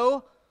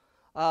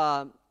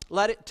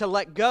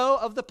let go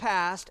of the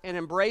past and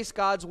embrace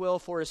God's will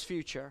for his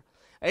future.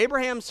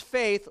 Abraham's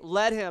faith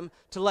led him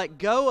to let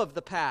go of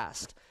the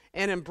past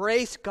and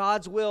embrace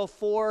God's will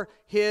for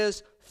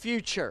his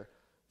future.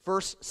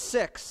 Verse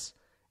 6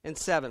 and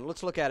 7.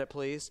 Let's look at it,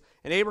 please.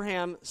 And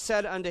Abraham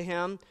said unto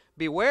him,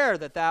 Beware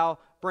that thou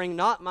bring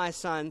not my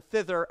son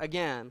thither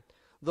again.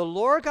 The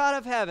Lord God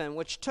of heaven,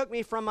 which took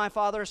me from my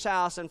father's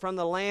house and from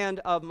the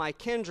land of my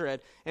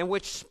kindred, and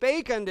which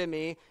spake unto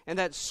me, and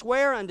that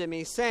sware unto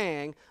me,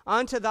 saying,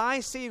 Unto thy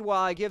seed will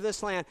I give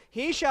this land,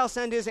 he shall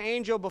send his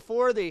angel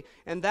before thee,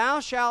 and thou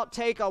shalt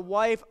take a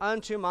wife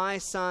unto my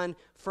son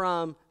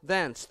from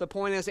thence. The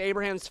point is,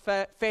 Abraham's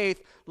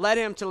faith led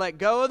him to let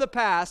go of the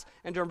past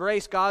and to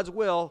embrace God's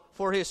will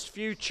for his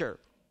future.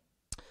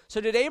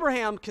 So did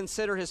Abraham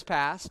consider his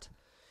past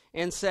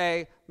and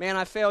say, man,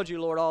 I failed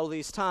you, Lord, all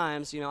these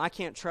times. I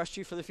can't trust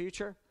you for the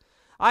future.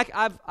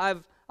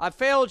 I've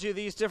failed you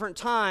these different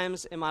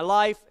times in my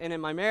life and in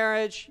my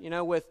marriage,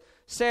 with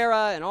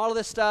Sarah and all of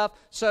this stuff.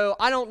 So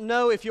I don't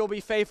know if you'll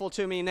be faithful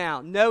to me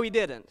now. No, he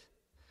didn't.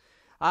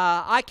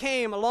 I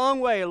came a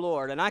long way,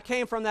 Lord, and I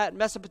came from that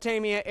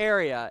Mesopotamia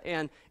area.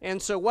 And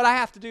so what I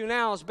have to do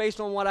now is based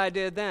on what I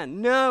did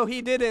then. No,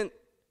 he didn't.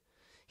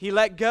 He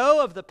let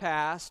go of the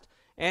past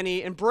and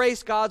he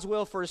embraced God's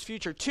will for his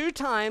future. 2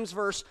 times,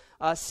 verse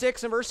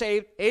 6 and verse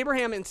 8,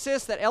 Abraham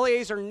insists that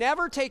Eliezer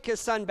never take his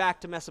son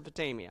back to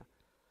Mesopotamia.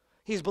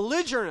 He's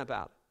belligerent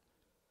about it.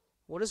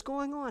 What is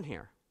going on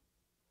here?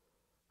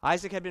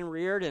 Isaac had been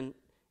reared in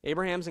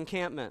Abraham's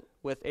encampment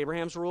with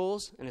Abraham's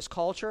rules and his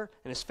culture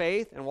and his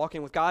faith and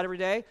walking with God every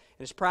day and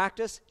his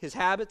practice, his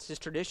habits, his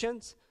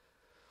traditions.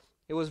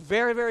 It was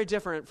very, very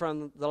different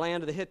from the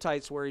land of the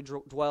Hittites where he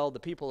dwelled, the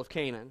people of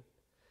Canaan.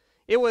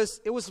 It was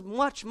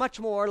much, much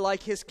more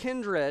like his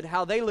kindred,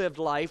 how they lived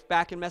life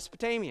back in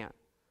Mesopotamia.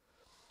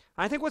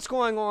 I think what's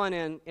going on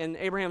in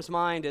Abraham's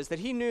mind is that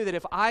he knew that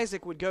if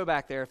Isaac would go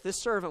back there, if this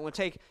servant would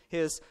take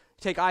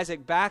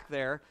Isaac back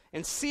there,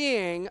 and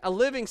seeing a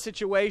living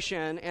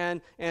situation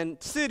and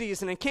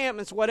cities and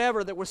encampments,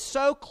 whatever, that was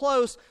so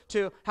close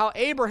to how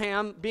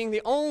Abraham, being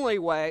the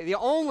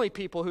only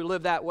people who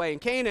lived that way in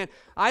Canaan,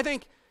 I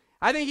think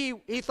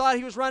he thought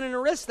he was running a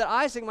risk that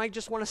Isaac might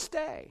just want to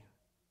stay.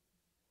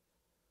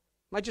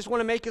 Might just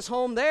want to make his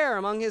home there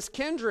among his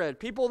kindred,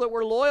 people that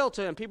were loyal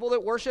to him, people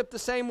that worshiped the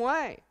same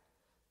way.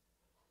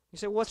 You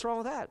say, what's wrong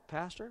with that,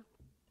 Pastor?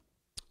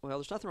 Well,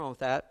 there's nothing wrong with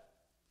that,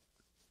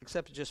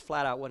 except it just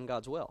flat out wasn't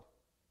God's will.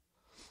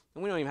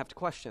 And we don't even have to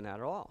question that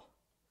at all.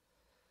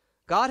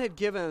 God had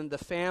given the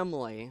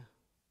family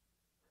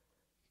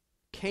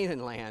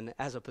Canaan land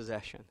as a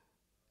possession.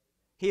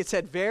 He had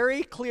said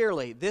very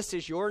clearly, this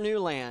is your new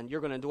land. You're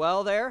going to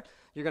dwell there.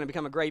 You're going to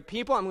become a great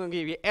people. I'm going to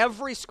give you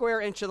every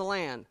square inch of the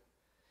land.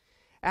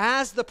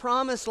 As the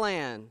promised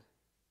land,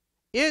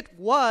 it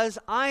was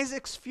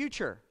Isaac's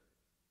future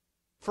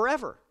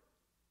forever.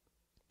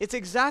 It's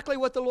exactly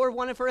what the Lord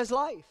wanted for his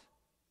life.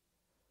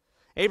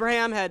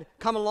 Abraham had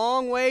come a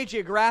long way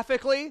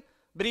geographically,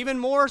 but even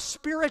more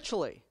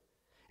spiritually.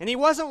 And he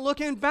wasn't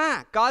looking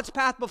back. God's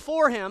path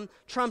before him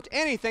trumped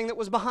anything that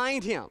was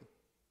behind him.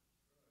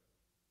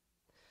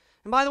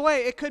 And by the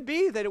way, it could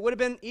be that it would have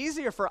been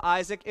easier for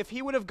Isaac if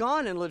he would have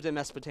gone and lived in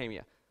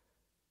Mesopotamia.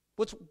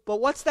 But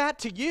what's that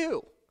to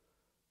you?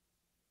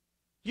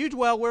 You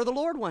dwell where the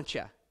Lord wants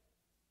you.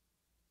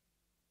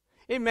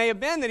 It may have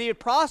been that he had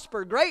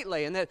prospered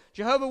greatly and that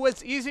Jehovah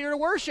was easier to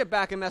worship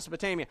back in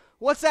Mesopotamia.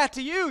 What's that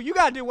to you? You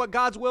got to do what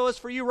God's will is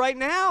for you right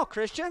now,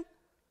 Christian.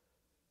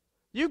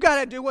 You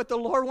got to do what the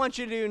Lord wants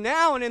you to do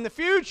now and in the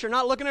future,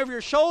 not looking over your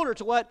shoulder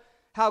to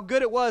how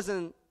good it was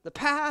in the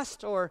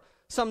past or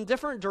some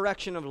different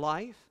direction of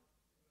life.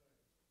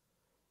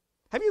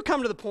 Have you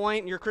come to the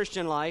point in your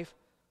Christian life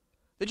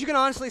that you can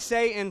honestly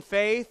say in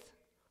faith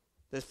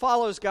that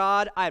follows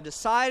God, I have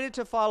decided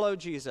to follow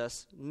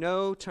Jesus,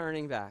 no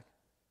turning back.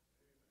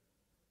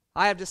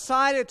 I have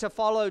decided to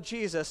follow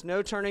Jesus,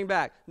 no turning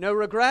back. No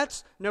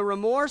regrets, no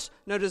remorse,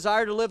 no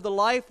desire to live the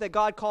life that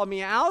God called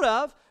me out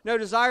of, no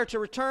desire to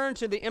return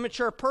to the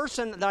immature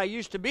person that I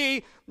used to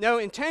be, no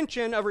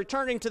intention of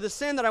returning to the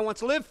sin that I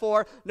once lived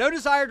for, no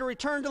desire to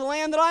return to the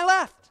land that I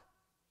left.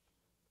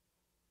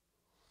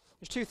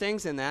 There's 2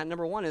 things in that.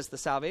 Number 1 is the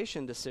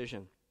salvation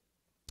decision.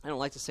 I don't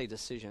like to say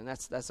decision.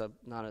 That's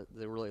not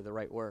really the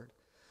right word.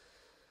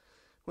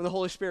 When the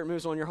Holy Spirit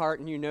moves on your heart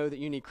and you know that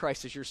you need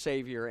Christ as your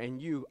Savior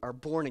and you are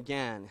born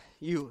again,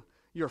 you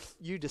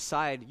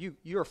decide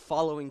you're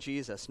following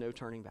Jesus, no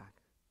turning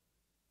back.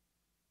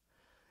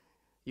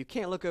 You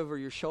can't look over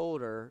your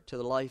shoulder to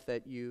the life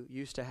that you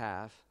used to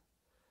have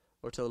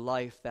or to the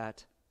life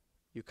that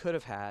you could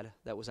have had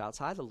that was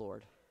outside the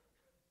Lord.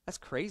 That's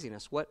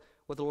craziness. What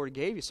the Lord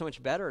gave you is so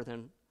much better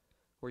than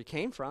where you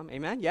came from.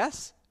 Amen?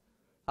 Yes?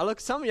 I look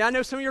at some of you. I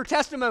know some of your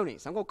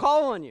testimonies. I'm going to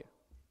call on you.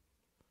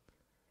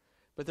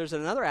 But there's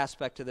another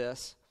aspect to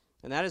this,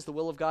 and that is the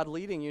will of God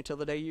leading you till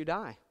the day you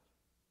die.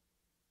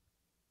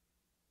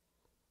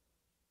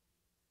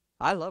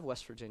 I love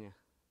West Virginia.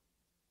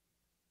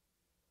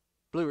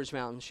 Blue Ridge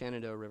Mountains,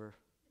 Shenandoah River.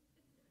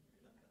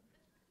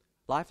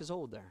 Life is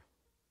old there.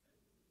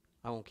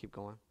 I won't keep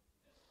going.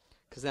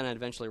 Because then I'd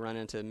eventually run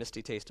into a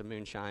misty taste of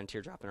moonshine,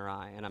 teardrop in her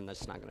eye, and I'm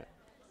just not going to.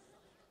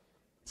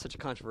 It's such a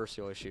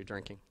controversial issue,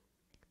 drinking.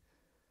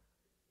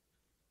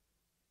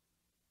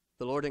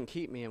 The Lord didn't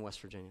keep me in West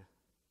Virginia.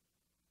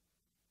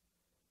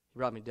 He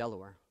brought me to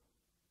Delaware.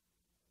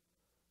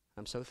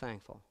 I'm so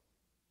thankful.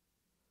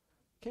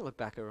 Can't look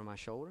back over my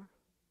shoulder.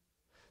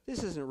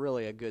 This isn't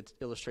really a good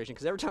illustration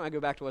because every time I go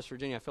back to West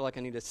Virginia, I feel like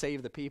I need to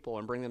save the people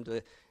and bring them to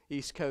the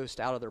East Coast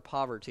out of their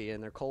poverty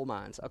and their coal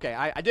mines. Okay,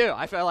 I do.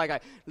 I feel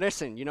like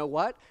listen, you know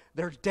what?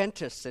 There's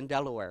dentists in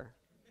Delaware.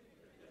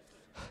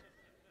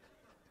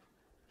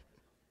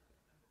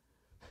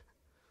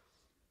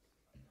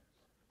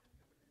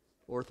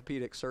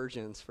 Orthopedic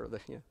surgeons for the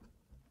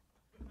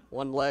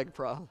one leg,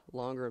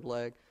 longer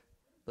leg,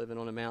 living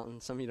on a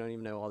mountain. Some of you don't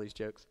even know all these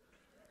jokes.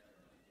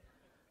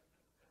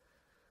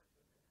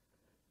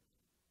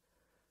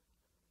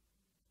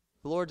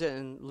 The Lord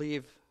didn't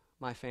leave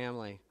my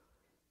family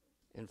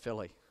in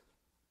Philly,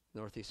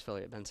 Northeast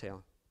Philly at Ben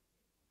Salem.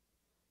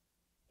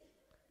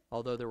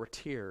 Although there were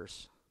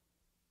tears.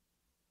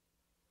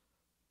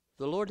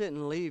 The Lord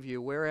didn't leave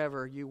you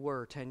wherever you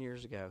were 10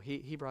 years ago.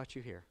 He brought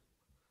you here,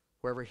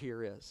 wherever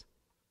here is.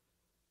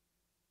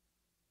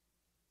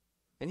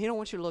 And He don't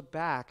want you to look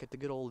back at the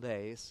good old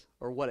days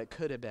or what it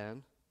could have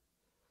been.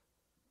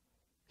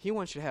 He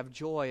wants you to have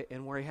joy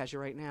in where He has you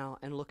right now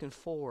and looking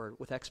forward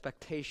with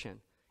expectation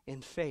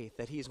in faith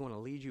that He's going to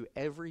lead you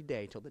every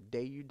day till the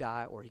day you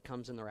die or He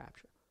comes in the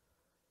rapture.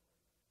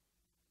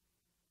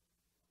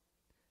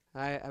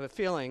 I have a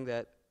feeling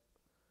that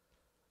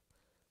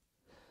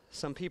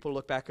some people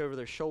look back over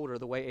their shoulder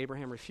the way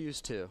Abraham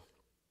refused to.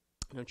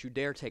 Don't you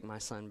dare take my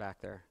son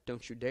back there.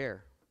 Don't you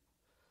dare.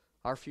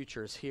 Our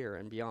future is here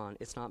and beyond.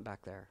 It's not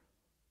back there.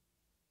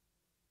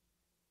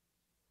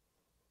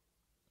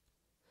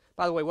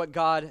 By the way, what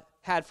God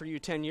had for you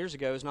 10 years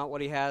ago is not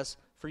what He has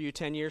for you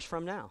 10 years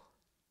from now.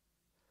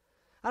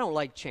 I don't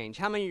like change.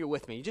 How many of you are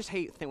with me? You just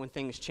hate when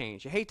things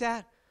change. You hate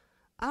that?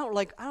 I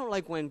don't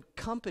like when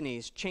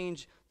companies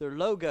change their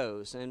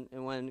logos and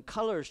when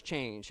colors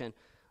change. And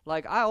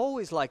like, I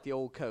always like the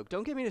old Coke.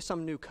 Don't give me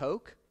some new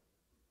Coke.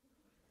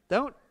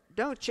 Don't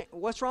change.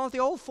 What's wrong with the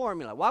old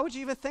formula? Why would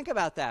you even think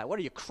about that? What,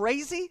 are you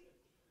crazy?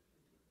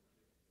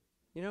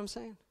 You know what I'm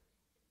saying?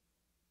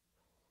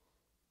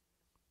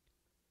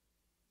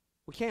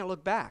 We can't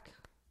look back.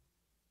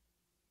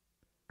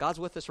 God's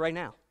with us right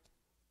now.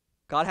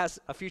 God has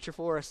a future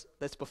for us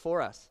that's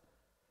before us.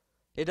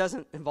 It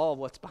doesn't involve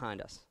what's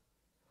behind us.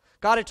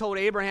 God had told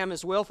Abraham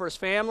His will for his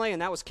family,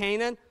 and that was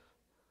Canaan.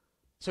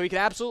 So he could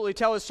absolutely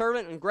tell his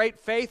servant in great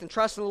faith and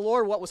trust in the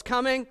Lord what was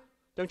coming.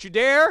 Don't you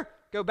dare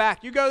go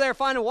back. You go there,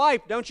 find a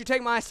wife. Don't you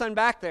take my son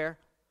back there.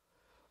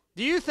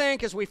 Do you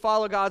think as we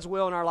follow God's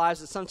will in our lives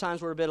that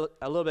sometimes we're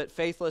a little bit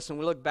faithless and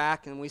we look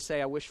back and we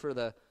say, I wish for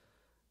the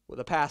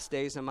past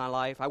days in my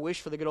life. I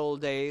wish for the good old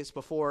days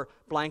before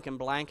blank and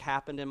blank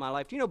happened in my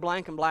life. Do you know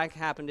blank and blank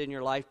happened in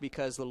your life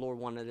because the Lord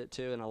wanted it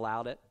to and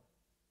allowed it?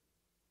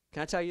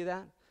 Can I tell you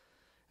that?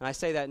 And I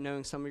say that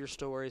knowing some of your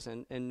stories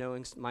and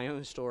knowing my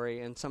own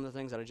story and some of the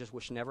things that I just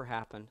wish never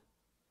happened.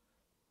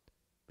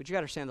 But you got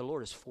to understand the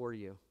Lord is for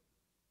you.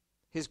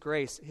 His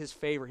grace, His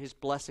favor, His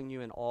blessing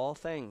you in all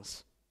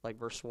things, like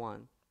verse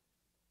 1.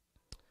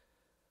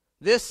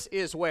 This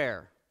is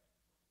where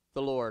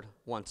the Lord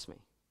wants me.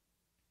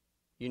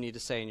 You need to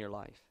say in your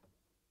life.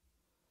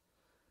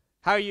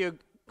 How are you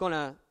going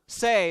to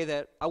say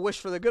that I wish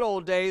for the good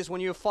old days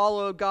when you have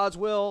followed God's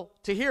will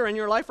to here in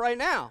your life right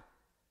now?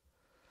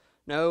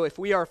 No, if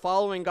we are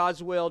following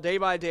God's will day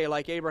by day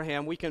like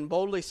Abraham, we can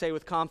boldly say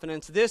with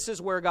confidence, this is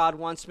where God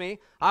wants me.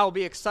 I will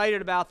be excited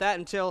about that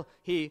until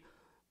He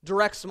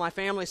directs my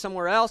family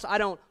somewhere else. I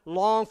don't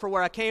long for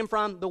where I came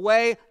from. The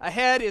way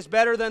ahead is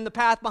better than the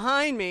path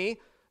behind me.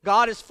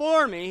 God is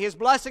for me. He is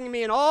blessing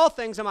me in all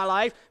things in my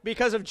life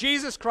because of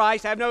Jesus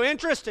Christ. I have no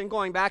interest in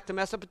going back to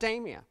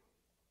Mesopotamia.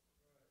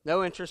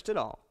 No interest at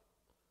all.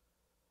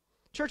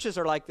 Churches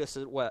are like this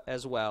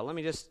as well. Let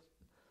me just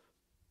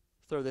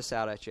throw this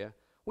out at you.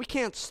 We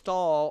can't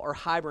stall or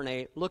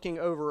hibernate looking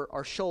over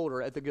our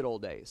shoulder at the good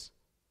old days.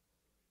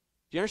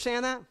 Do you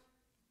understand that?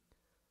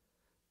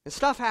 And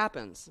stuff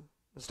happens.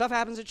 And stuff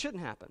happens that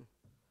shouldn't happen.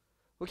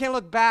 We can't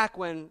look back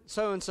when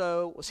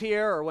so-and-so was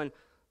here or when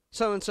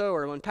so-and-so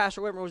or when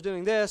Pastor Witmer was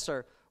doing this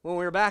or when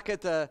we were back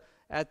at the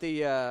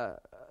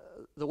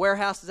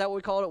warehouse, is that what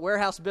we called it?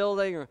 Warehouse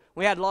building, or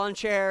we had lawn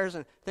chairs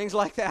and things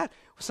like that.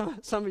 Some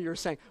of you are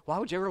saying, why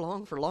would you ever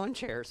long for lawn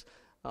chairs?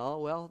 Oh,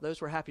 well,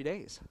 those were happy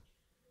days.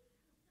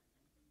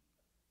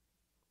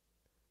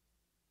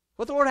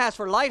 What the Lord has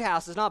for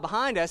Lighthouse is not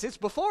behind us, it's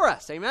before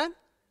us, amen?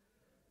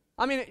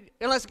 I mean,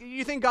 unless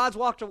you think God's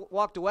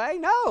walked away,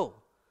 no.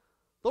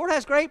 The Lord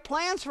has great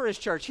plans for His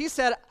church. He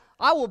said,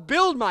 I will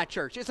build my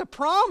church. It's a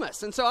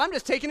promise, and so I'm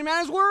just taking Him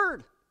at His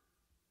word.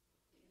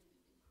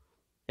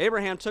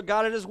 Abraham took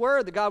God at His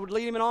word that God would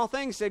lead him in all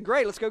things. He said,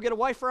 great, let's go get a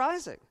wife for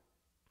Isaac.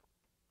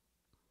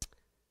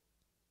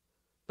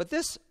 But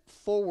this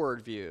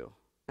forward view,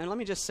 and let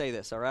me just say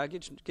this, all right?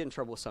 Get in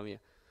trouble with some of you.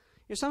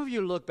 Some of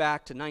you look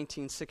back to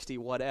 1960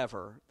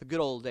 whatever, the good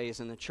old days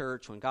in the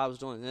church when God was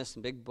doing this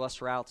and big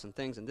bus routes and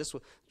things, and this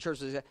was, the church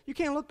was that. You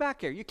can't look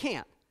back here. You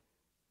can't.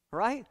 All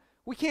right?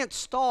 We can't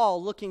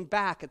stall looking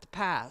back at the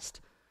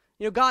past.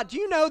 God, do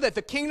you know that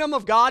the kingdom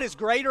of God is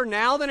greater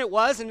now than it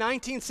was in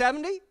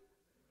 1970?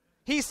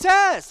 He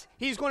says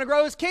He's going to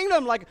grow His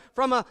kingdom like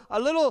from a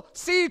little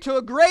seed to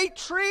a great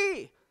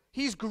tree.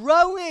 He's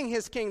growing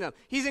His kingdom.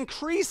 He's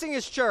increasing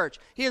His church.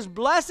 He is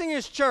blessing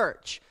His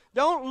church.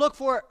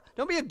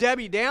 Don't be a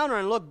Debbie Downer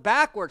and look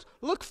backwards.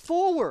 Look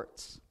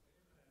forwards.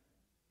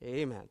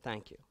 Amen.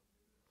 Thank you.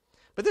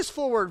 But this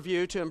forward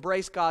view to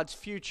embrace God's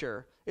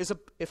future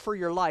for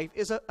your life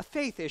is a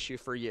faith issue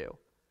for you.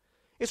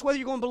 It's whether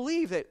you're going to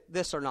believe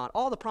this or not.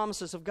 All the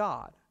promises of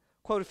God.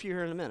 Quote a few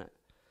here in a minute.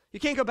 You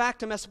can't go back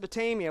to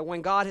Mesopotamia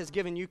when God has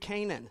given you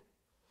Canaan.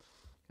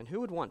 And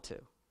who would want to?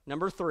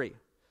 Number 3.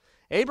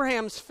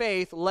 Abraham's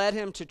faith led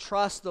him to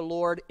trust the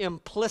Lord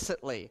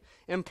implicitly,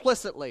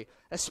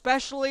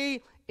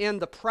 especially in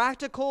the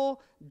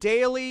practical,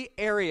 daily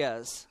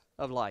areas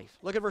of life.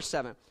 Look at verse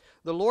 7.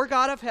 The Lord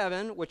God of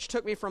heaven, which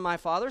took me from my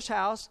father's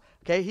house,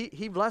 okay,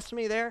 he blessed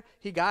me there,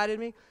 he guided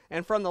me,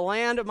 and from the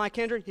land of my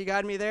kindred, he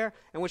guided me there,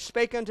 and which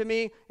spake unto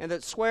me, and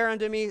that sware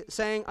unto me,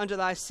 saying, unto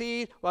thy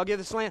seed, will I give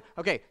this land.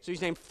 Okay, so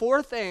he's named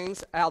 4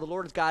 things how the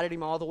Lord has guided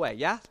him all the way.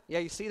 Yeah? Yeah,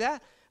 you see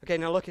that? Okay,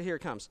 now look at here it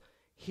comes.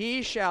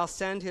 He shall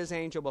send his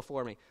angel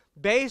before me.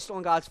 Based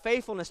on God's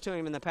faithfulness to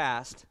him in the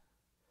past,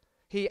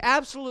 he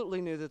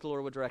absolutely knew that the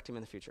Lord would direct him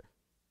in the future.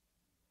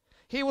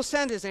 He will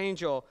send his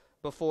angel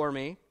before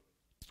me,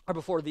 or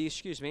before thee,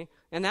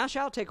 and thou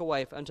shalt take a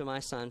wife unto my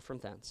son from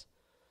thence.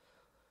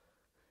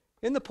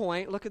 In the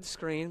point, look at the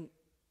screen,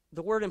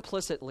 the word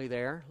implicitly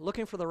there,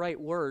 looking for the right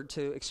word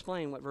to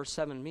explain what verse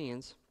 7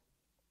 means.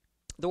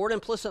 The word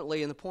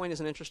implicitly in the point is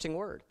an interesting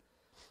word.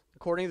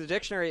 According to the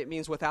dictionary, it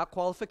means without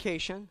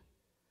qualification,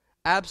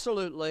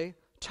 absolutely,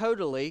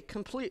 totally,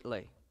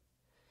 completely.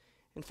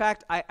 In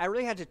fact, I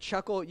really had to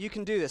chuckle. You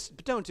can do this,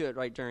 but don't do it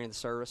right during the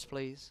service,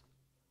 please.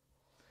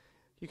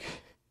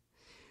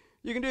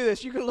 You can do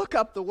this. You can look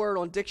up the word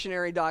on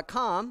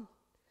dictionary.com,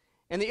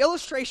 and the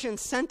illustration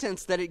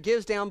sentence that it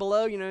gives down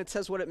below, it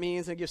says what it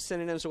means, and it gives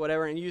synonyms or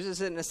whatever, and uses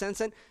it in a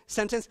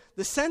sentence.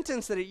 The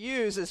sentence that it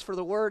uses for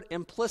the word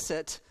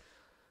implicit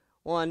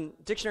on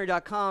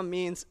dictionary.com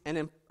means,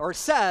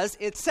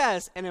 it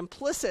says an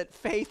implicit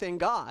faith in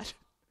God.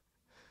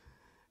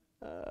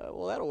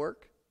 Well, that'll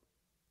work.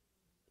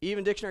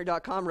 Even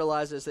dictionary.com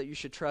realizes that you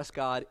should trust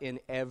God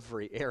in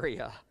every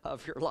area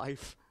of your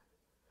life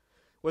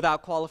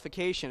without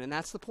qualification. And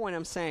that's the point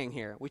I'm saying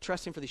here. We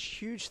trust him for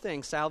this huge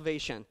thing,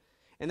 salvation.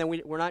 And then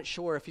we're not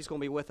sure if he's going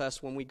to be with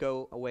us when we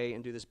go away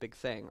and do this big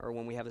thing, or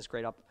when we have this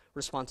great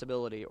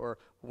responsibility, or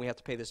when we have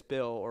to pay this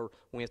bill, or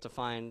when we have to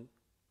find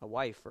a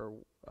wife or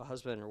a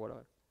husband or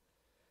whatever.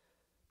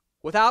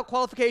 Without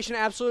qualification,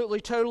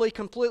 absolutely, totally,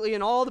 completely,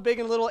 in all the big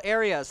and little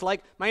areas.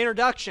 Like my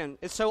introduction,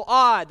 it's so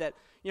odd that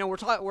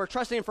we're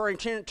trusting him for an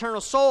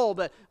eternal soul,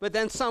 but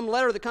then some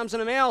letter that comes in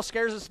the mail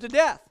scares us to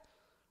death.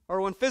 Or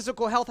when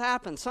physical health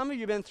happens. Some of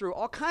you have been through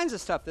all kinds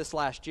of stuff this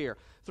last year.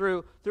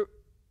 I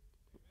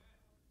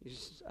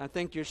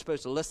think you're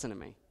supposed to listen to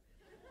me.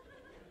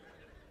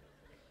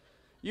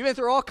 You've been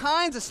through all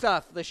kinds of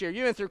stuff this year.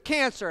 You've been through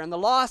cancer and the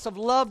loss of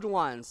loved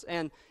ones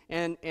and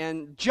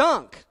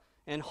junk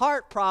and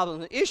heart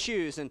problems and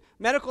issues and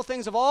medical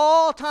things of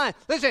all time.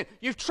 Listen,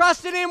 you've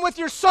trusted him with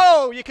your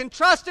soul. You can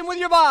trust him with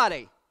your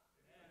body.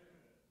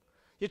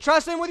 You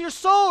trust him with your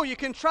soul. You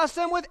can trust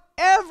him with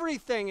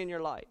everything in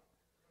your life.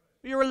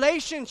 Your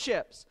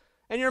relationships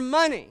and your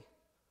money.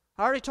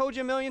 I already told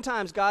you a million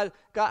times, God,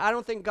 I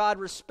don't think God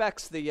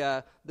respects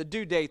the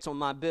due dates on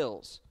my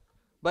bills.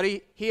 But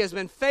he has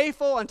been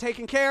faithful and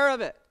taking care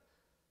of it.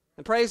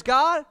 And praise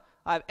God,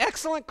 I have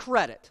excellent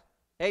credit.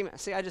 Amen.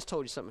 See, I just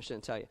told you something I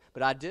shouldn't tell you.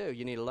 But I do.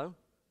 You need a loan?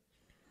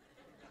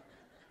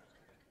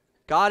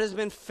 God has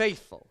been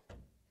faithful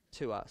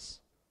to us.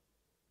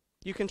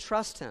 You can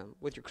trust him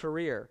with your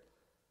career.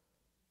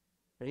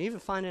 And even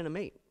finding a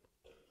mate.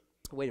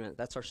 Wait a minute,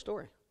 that's our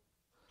story.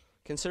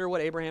 Consider what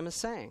Abraham is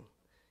saying.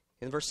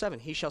 In verse 7,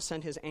 he shall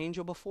send his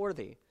angel before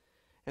thee,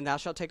 and thou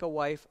shalt take a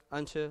wife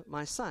unto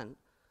my son.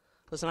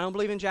 Listen, I don't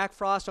believe in Jack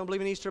Frost, I don't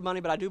believe in Easter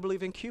Bunny, but I do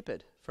believe in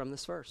Cupid from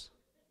this verse.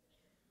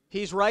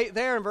 He's right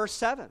there in verse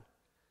 7.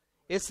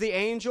 It's the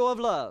angel of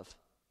love,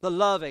 the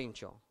love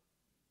angel.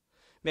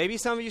 Maybe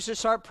some of you should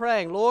start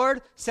praying,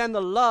 Lord, send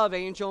the love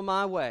angel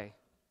my way.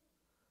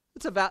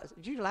 Did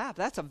you laugh?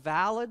 That's a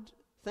valid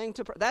thing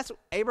to pray. That's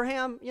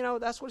Abraham,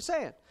 that's what he's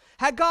saying.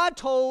 Had God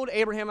told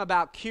Abraham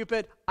about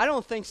Cupid? I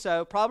don't think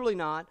so. Probably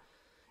not.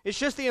 It's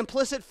just the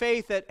implicit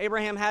faith that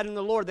Abraham had in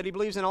the Lord, that he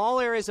believes in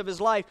all areas of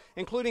his life,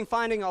 including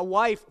finding a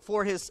wife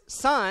for his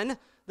son,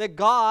 that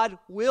God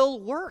will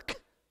work.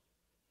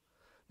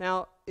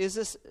 Now, is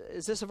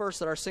this a verse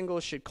that our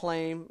singles should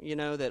claim,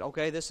 that,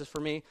 okay, this is for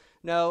me?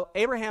 No,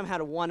 Abraham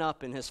had a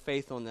one-up in his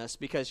faith on this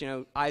because,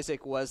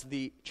 Isaac was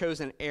the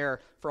chosen heir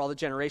for all the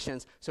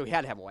generations, so he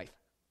had to have a wife.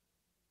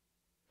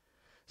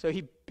 So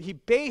he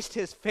based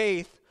his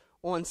faith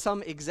on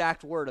some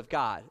exact word of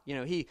God.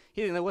 He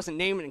wasn't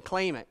name it and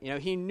claim it.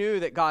 He knew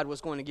that God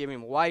was going to give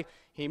him a wife.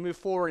 He moved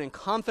forward in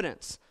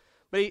confidence.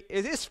 But it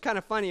is kind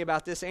of funny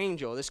about this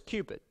angel, this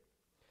Cupid.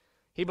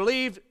 He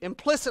believed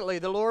implicitly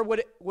the Lord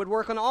would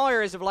work on all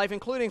areas of life,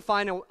 including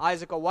finding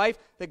Isaac a wife,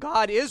 that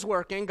God is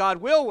working, God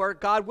will work,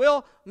 God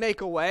will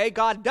make a way,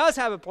 God does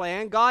have a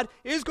plan, God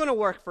is going to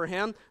work for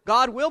him,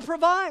 God will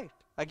provide.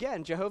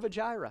 Again, Jehovah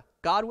Jireh,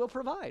 God will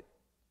provide.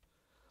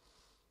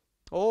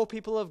 Oh,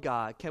 people of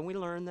God, can we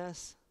learn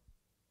this?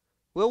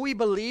 Will we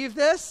believe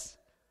this?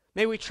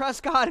 May we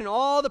trust God in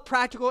all the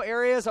practical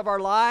areas of our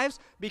lives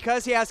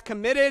because he has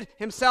committed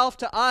himself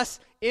to us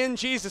in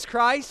Jesus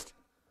Christ?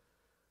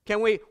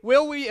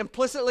 Will we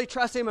implicitly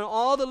trust him in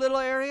all the little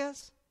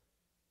areas?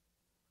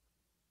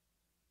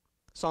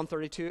 Psalm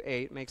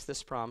 32:8 makes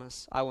this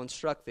promise. I will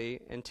instruct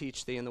thee and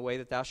teach thee in the way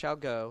that thou shalt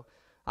go.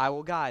 I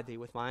will guide thee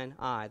with mine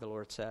eye, the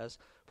Lord says.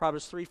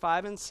 Proverbs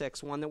 3:5 and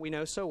 6, one that we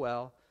know so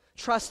well.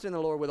 Trust in the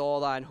Lord with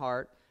all thine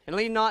heart, and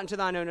lean not into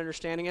thine own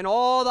understanding. In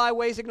all thy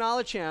ways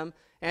acknowledge him,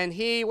 and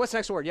he, what's the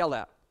next word? Yell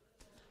out.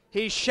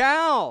 He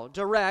shall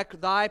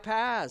direct thy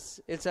paths.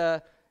 It's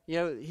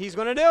he's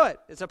going to do it.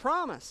 It's a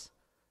promise.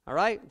 All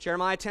right?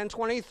 Jeremiah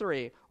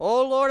 10:23.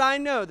 O Lord, I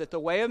know that the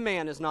way of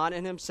man is not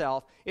in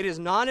himself. It is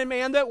not in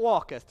man that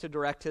walketh to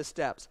direct his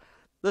steps.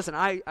 Listen,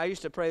 I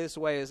used to pray this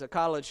way as a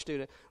college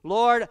student.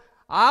 Lord,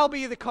 I'll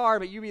be the car,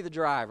 but you be the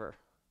driver.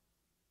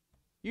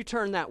 You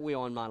turn that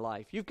wheel in my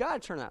life. You've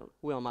got to turn that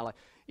wheel in my life.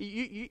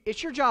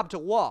 It's your job to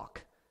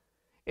walk.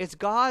 It's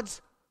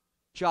God's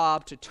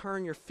job to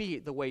turn your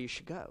feet the way you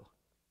should go.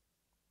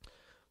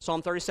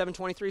 Psalm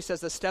 37:23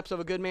 says, the steps of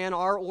a good man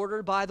are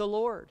ordered by the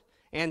Lord,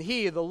 and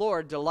he, the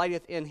Lord,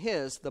 delighteth in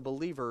the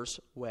believer's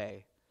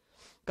way.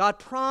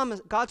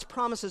 God's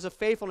promises of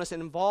faithfulness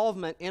and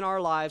involvement in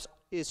our lives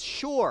is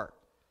sure.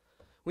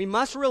 We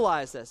must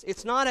realize this.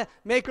 It's not a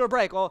make or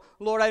break. Oh,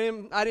 Lord, I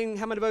didn't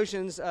have my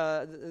devotions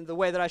the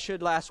way that I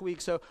should last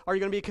week, so are you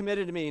going to be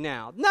committed to me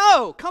now?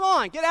 No! Come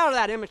on, get out of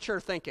that immature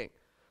thinking.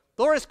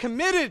 The Lord has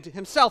committed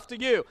himself to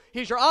you.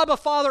 He's your Abba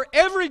Father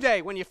every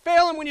day, when you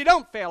fail him, when you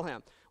don't fail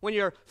him, when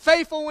you're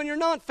faithful, when you're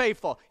not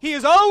faithful. He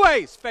is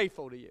always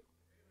faithful to you.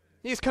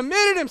 He's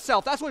committed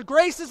himself. That's what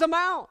grace is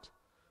about.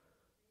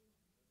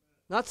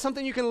 Not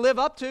something you can live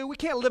up to. We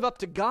can't live up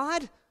to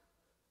God.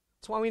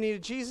 That's why we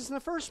needed Jesus in the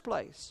first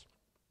place.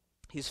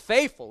 He's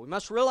faithful. We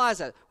must realize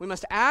that. We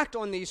must act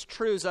on these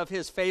truths of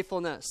his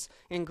faithfulness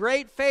in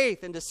great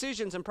faith and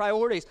decisions and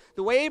priorities,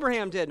 the way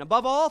Abraham did. And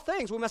above all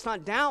things, we must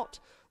not doubt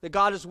that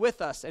God is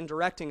with us and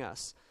directing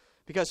us.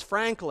 Because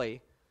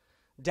frankly,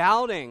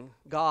 doubting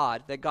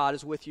God, that God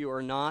is with you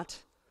or not,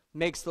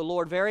 makes the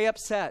Lord very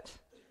upset.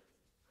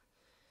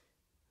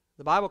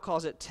 The Bible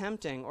calls it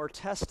tempting or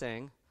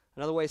testing.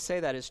 Another way to say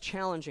that is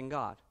challenging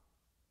God.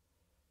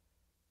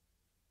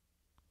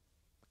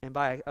 And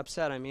by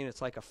upset, I mean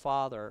it's like a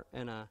father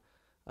and a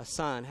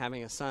son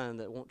having a son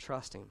that won't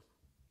trust him,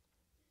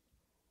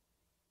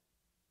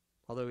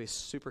 although he's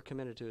super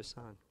committed to his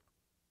son.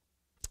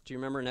 Do you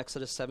remember in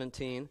Exodus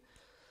 17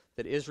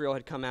 that Israel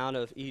had come out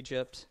of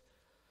Egypt,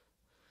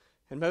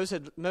 and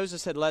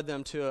Moses had led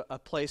them to a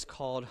place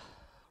called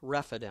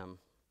Rephidim,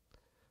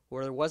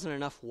 where there wasn't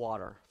enough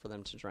water for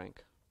them to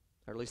drink,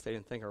 or at least they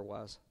didn't think there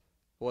was.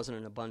 It wasn't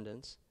in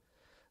abundance.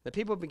 The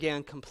people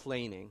began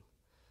complaining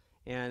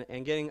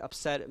and getting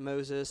upset at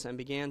Moses and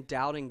began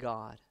doubting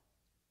God.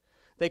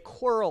 They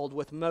quarreled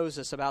with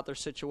Moses about their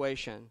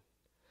situation.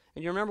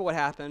 And you remember what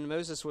happened.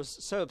 Moses was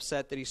so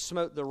upset that he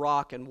smote the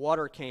rock and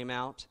water came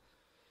out,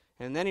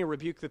 and then he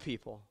rebuked the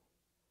people.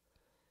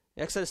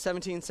 Exodus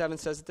 17:7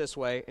 says it this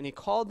way, and he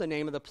called the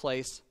name of the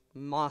place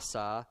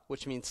Massah,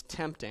 which means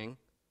tempting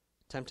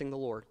the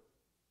Lord.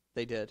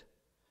 They did.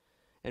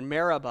 And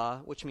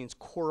Meribah, which means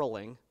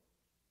quarreling,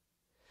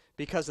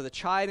 because of the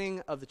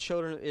chiding of the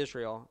children of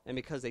Israel, and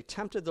because they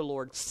tempted the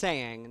Lord,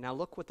 saying, now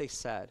look what they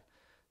said.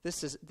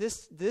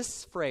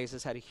 This phrase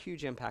has had a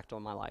huge impact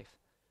on my life.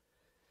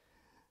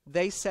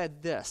 They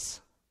said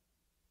this,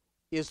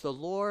 is the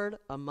Lord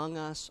among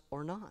us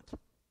or not?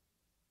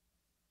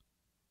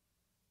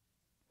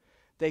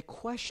 They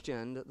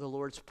questioned the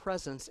Lord's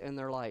presence in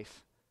their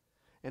life.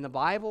 And the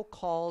Bible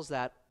calls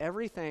that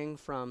everything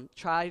from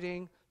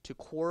chiding to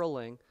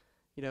quarreling,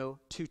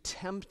 to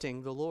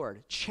tempting the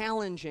Lord,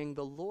 challenging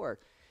the Lord.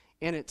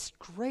 And it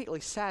greatly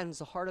saddens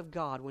the heart of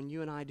God when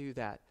you and I do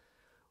that.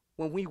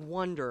 When we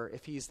wonder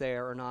if he's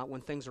there or not,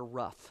 when things are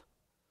rough,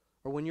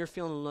 or when you're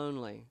feeling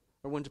lonely,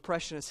 or when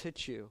depression has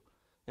hit you,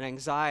 and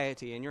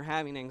anxiety, and you're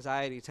having an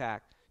anxiety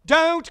attack.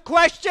 Don't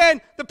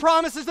question the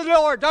promises of the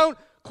Lord. Don't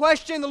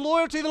question the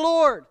loyalty of the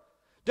Lord.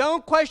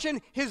 Don't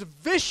question his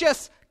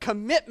vicious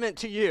commitment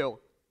to you.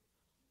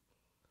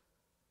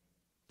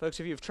 Folks,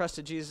 if you've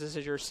trusted Jesus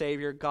as your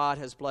Savior, God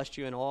has blessed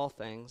you in all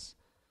things.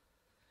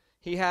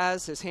 He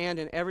has his hand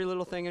in every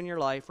little thing in your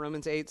life.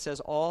 Romans 8 says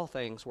all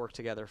things work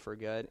together for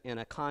good in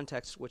a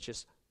context which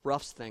is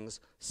rough things,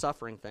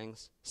 suffering.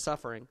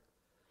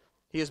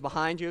 He is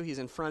behind you. He's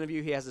in front of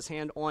you. He has his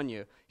hand on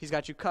you. He's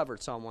got you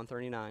covered, Psalm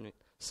 139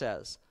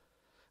 says.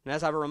 And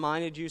as I've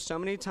reminded you so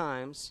many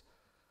times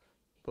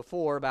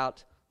before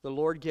about the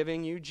Lord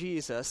giving you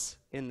Jesus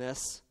in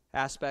this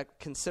aspect,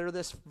 consider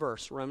this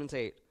verse, Romans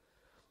 8.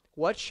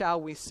 What shall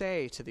we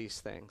say to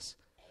these things?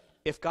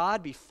 If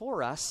God be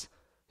for us,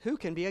 who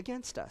can be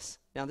against us?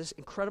 Now this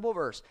incredible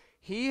verse.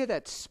 He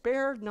that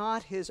spared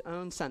not his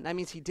own son. That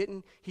means he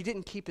didn't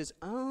keep his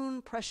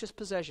own precious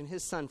possession,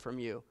 his son, from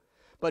you,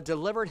 but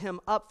delivered him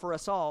up for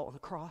us all on the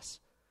cross.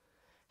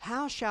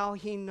 How shall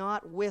he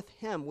not with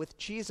him, with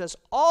Jesus,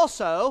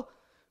 also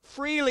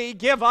freely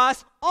give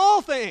us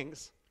all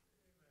things?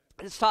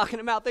 It's talking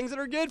about things that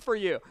are good for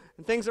you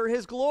and things that are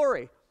his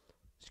glory.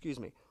 Excuse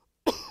me.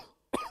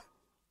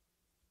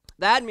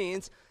 That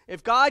means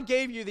if God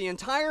gave you the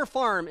entire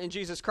farm in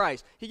Jesus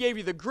Christ, he gave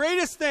you the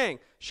greatest thing,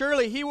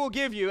 surely he will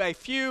give you a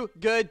few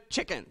good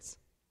chickens.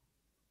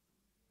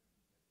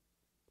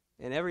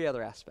 In every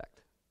other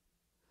aspect.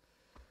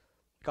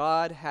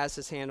 God has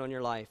his hand on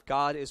your life.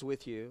 God is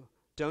with you.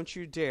 Don't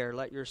you dare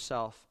let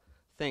yourself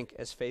think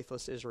as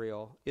faithless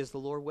Israel, is the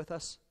Lord with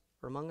us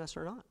or among us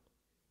or not?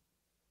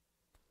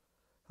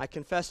 I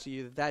confess to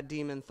you that that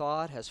demon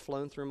thought has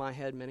flown through my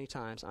head many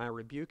times. I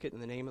rebuke it in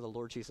the name of the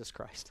Lord Jesus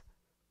Christ.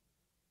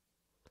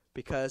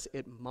 Because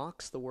it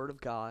mocks the Word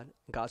of God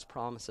and God's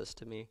promises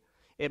to me.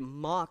 It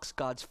mocks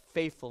God's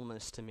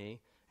faithfulness to me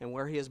and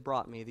where He has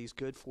brought me these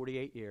good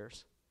 48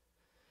 years.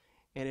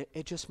 And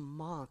it just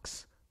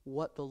mocks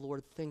what the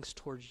Lord thinks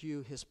towards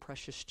you, His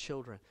precious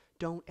children.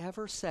 Don't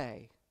ever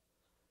say,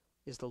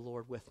 is the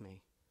Lord with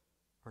me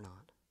or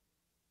not?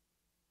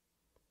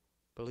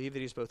 Believe that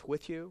He's both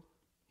with you,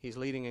 He's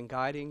leading and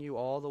guiding you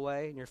all the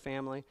way in your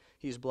family,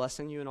 He's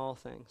blessing you in all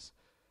things.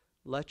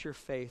 Let your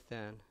faith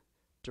then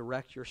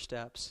direct your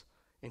steps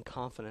in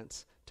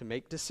confidence to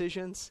make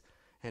decisions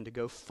and to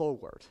go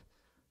forward,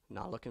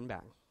 not looking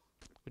back.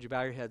 Would you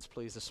bow your heads,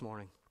 please, this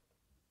morning?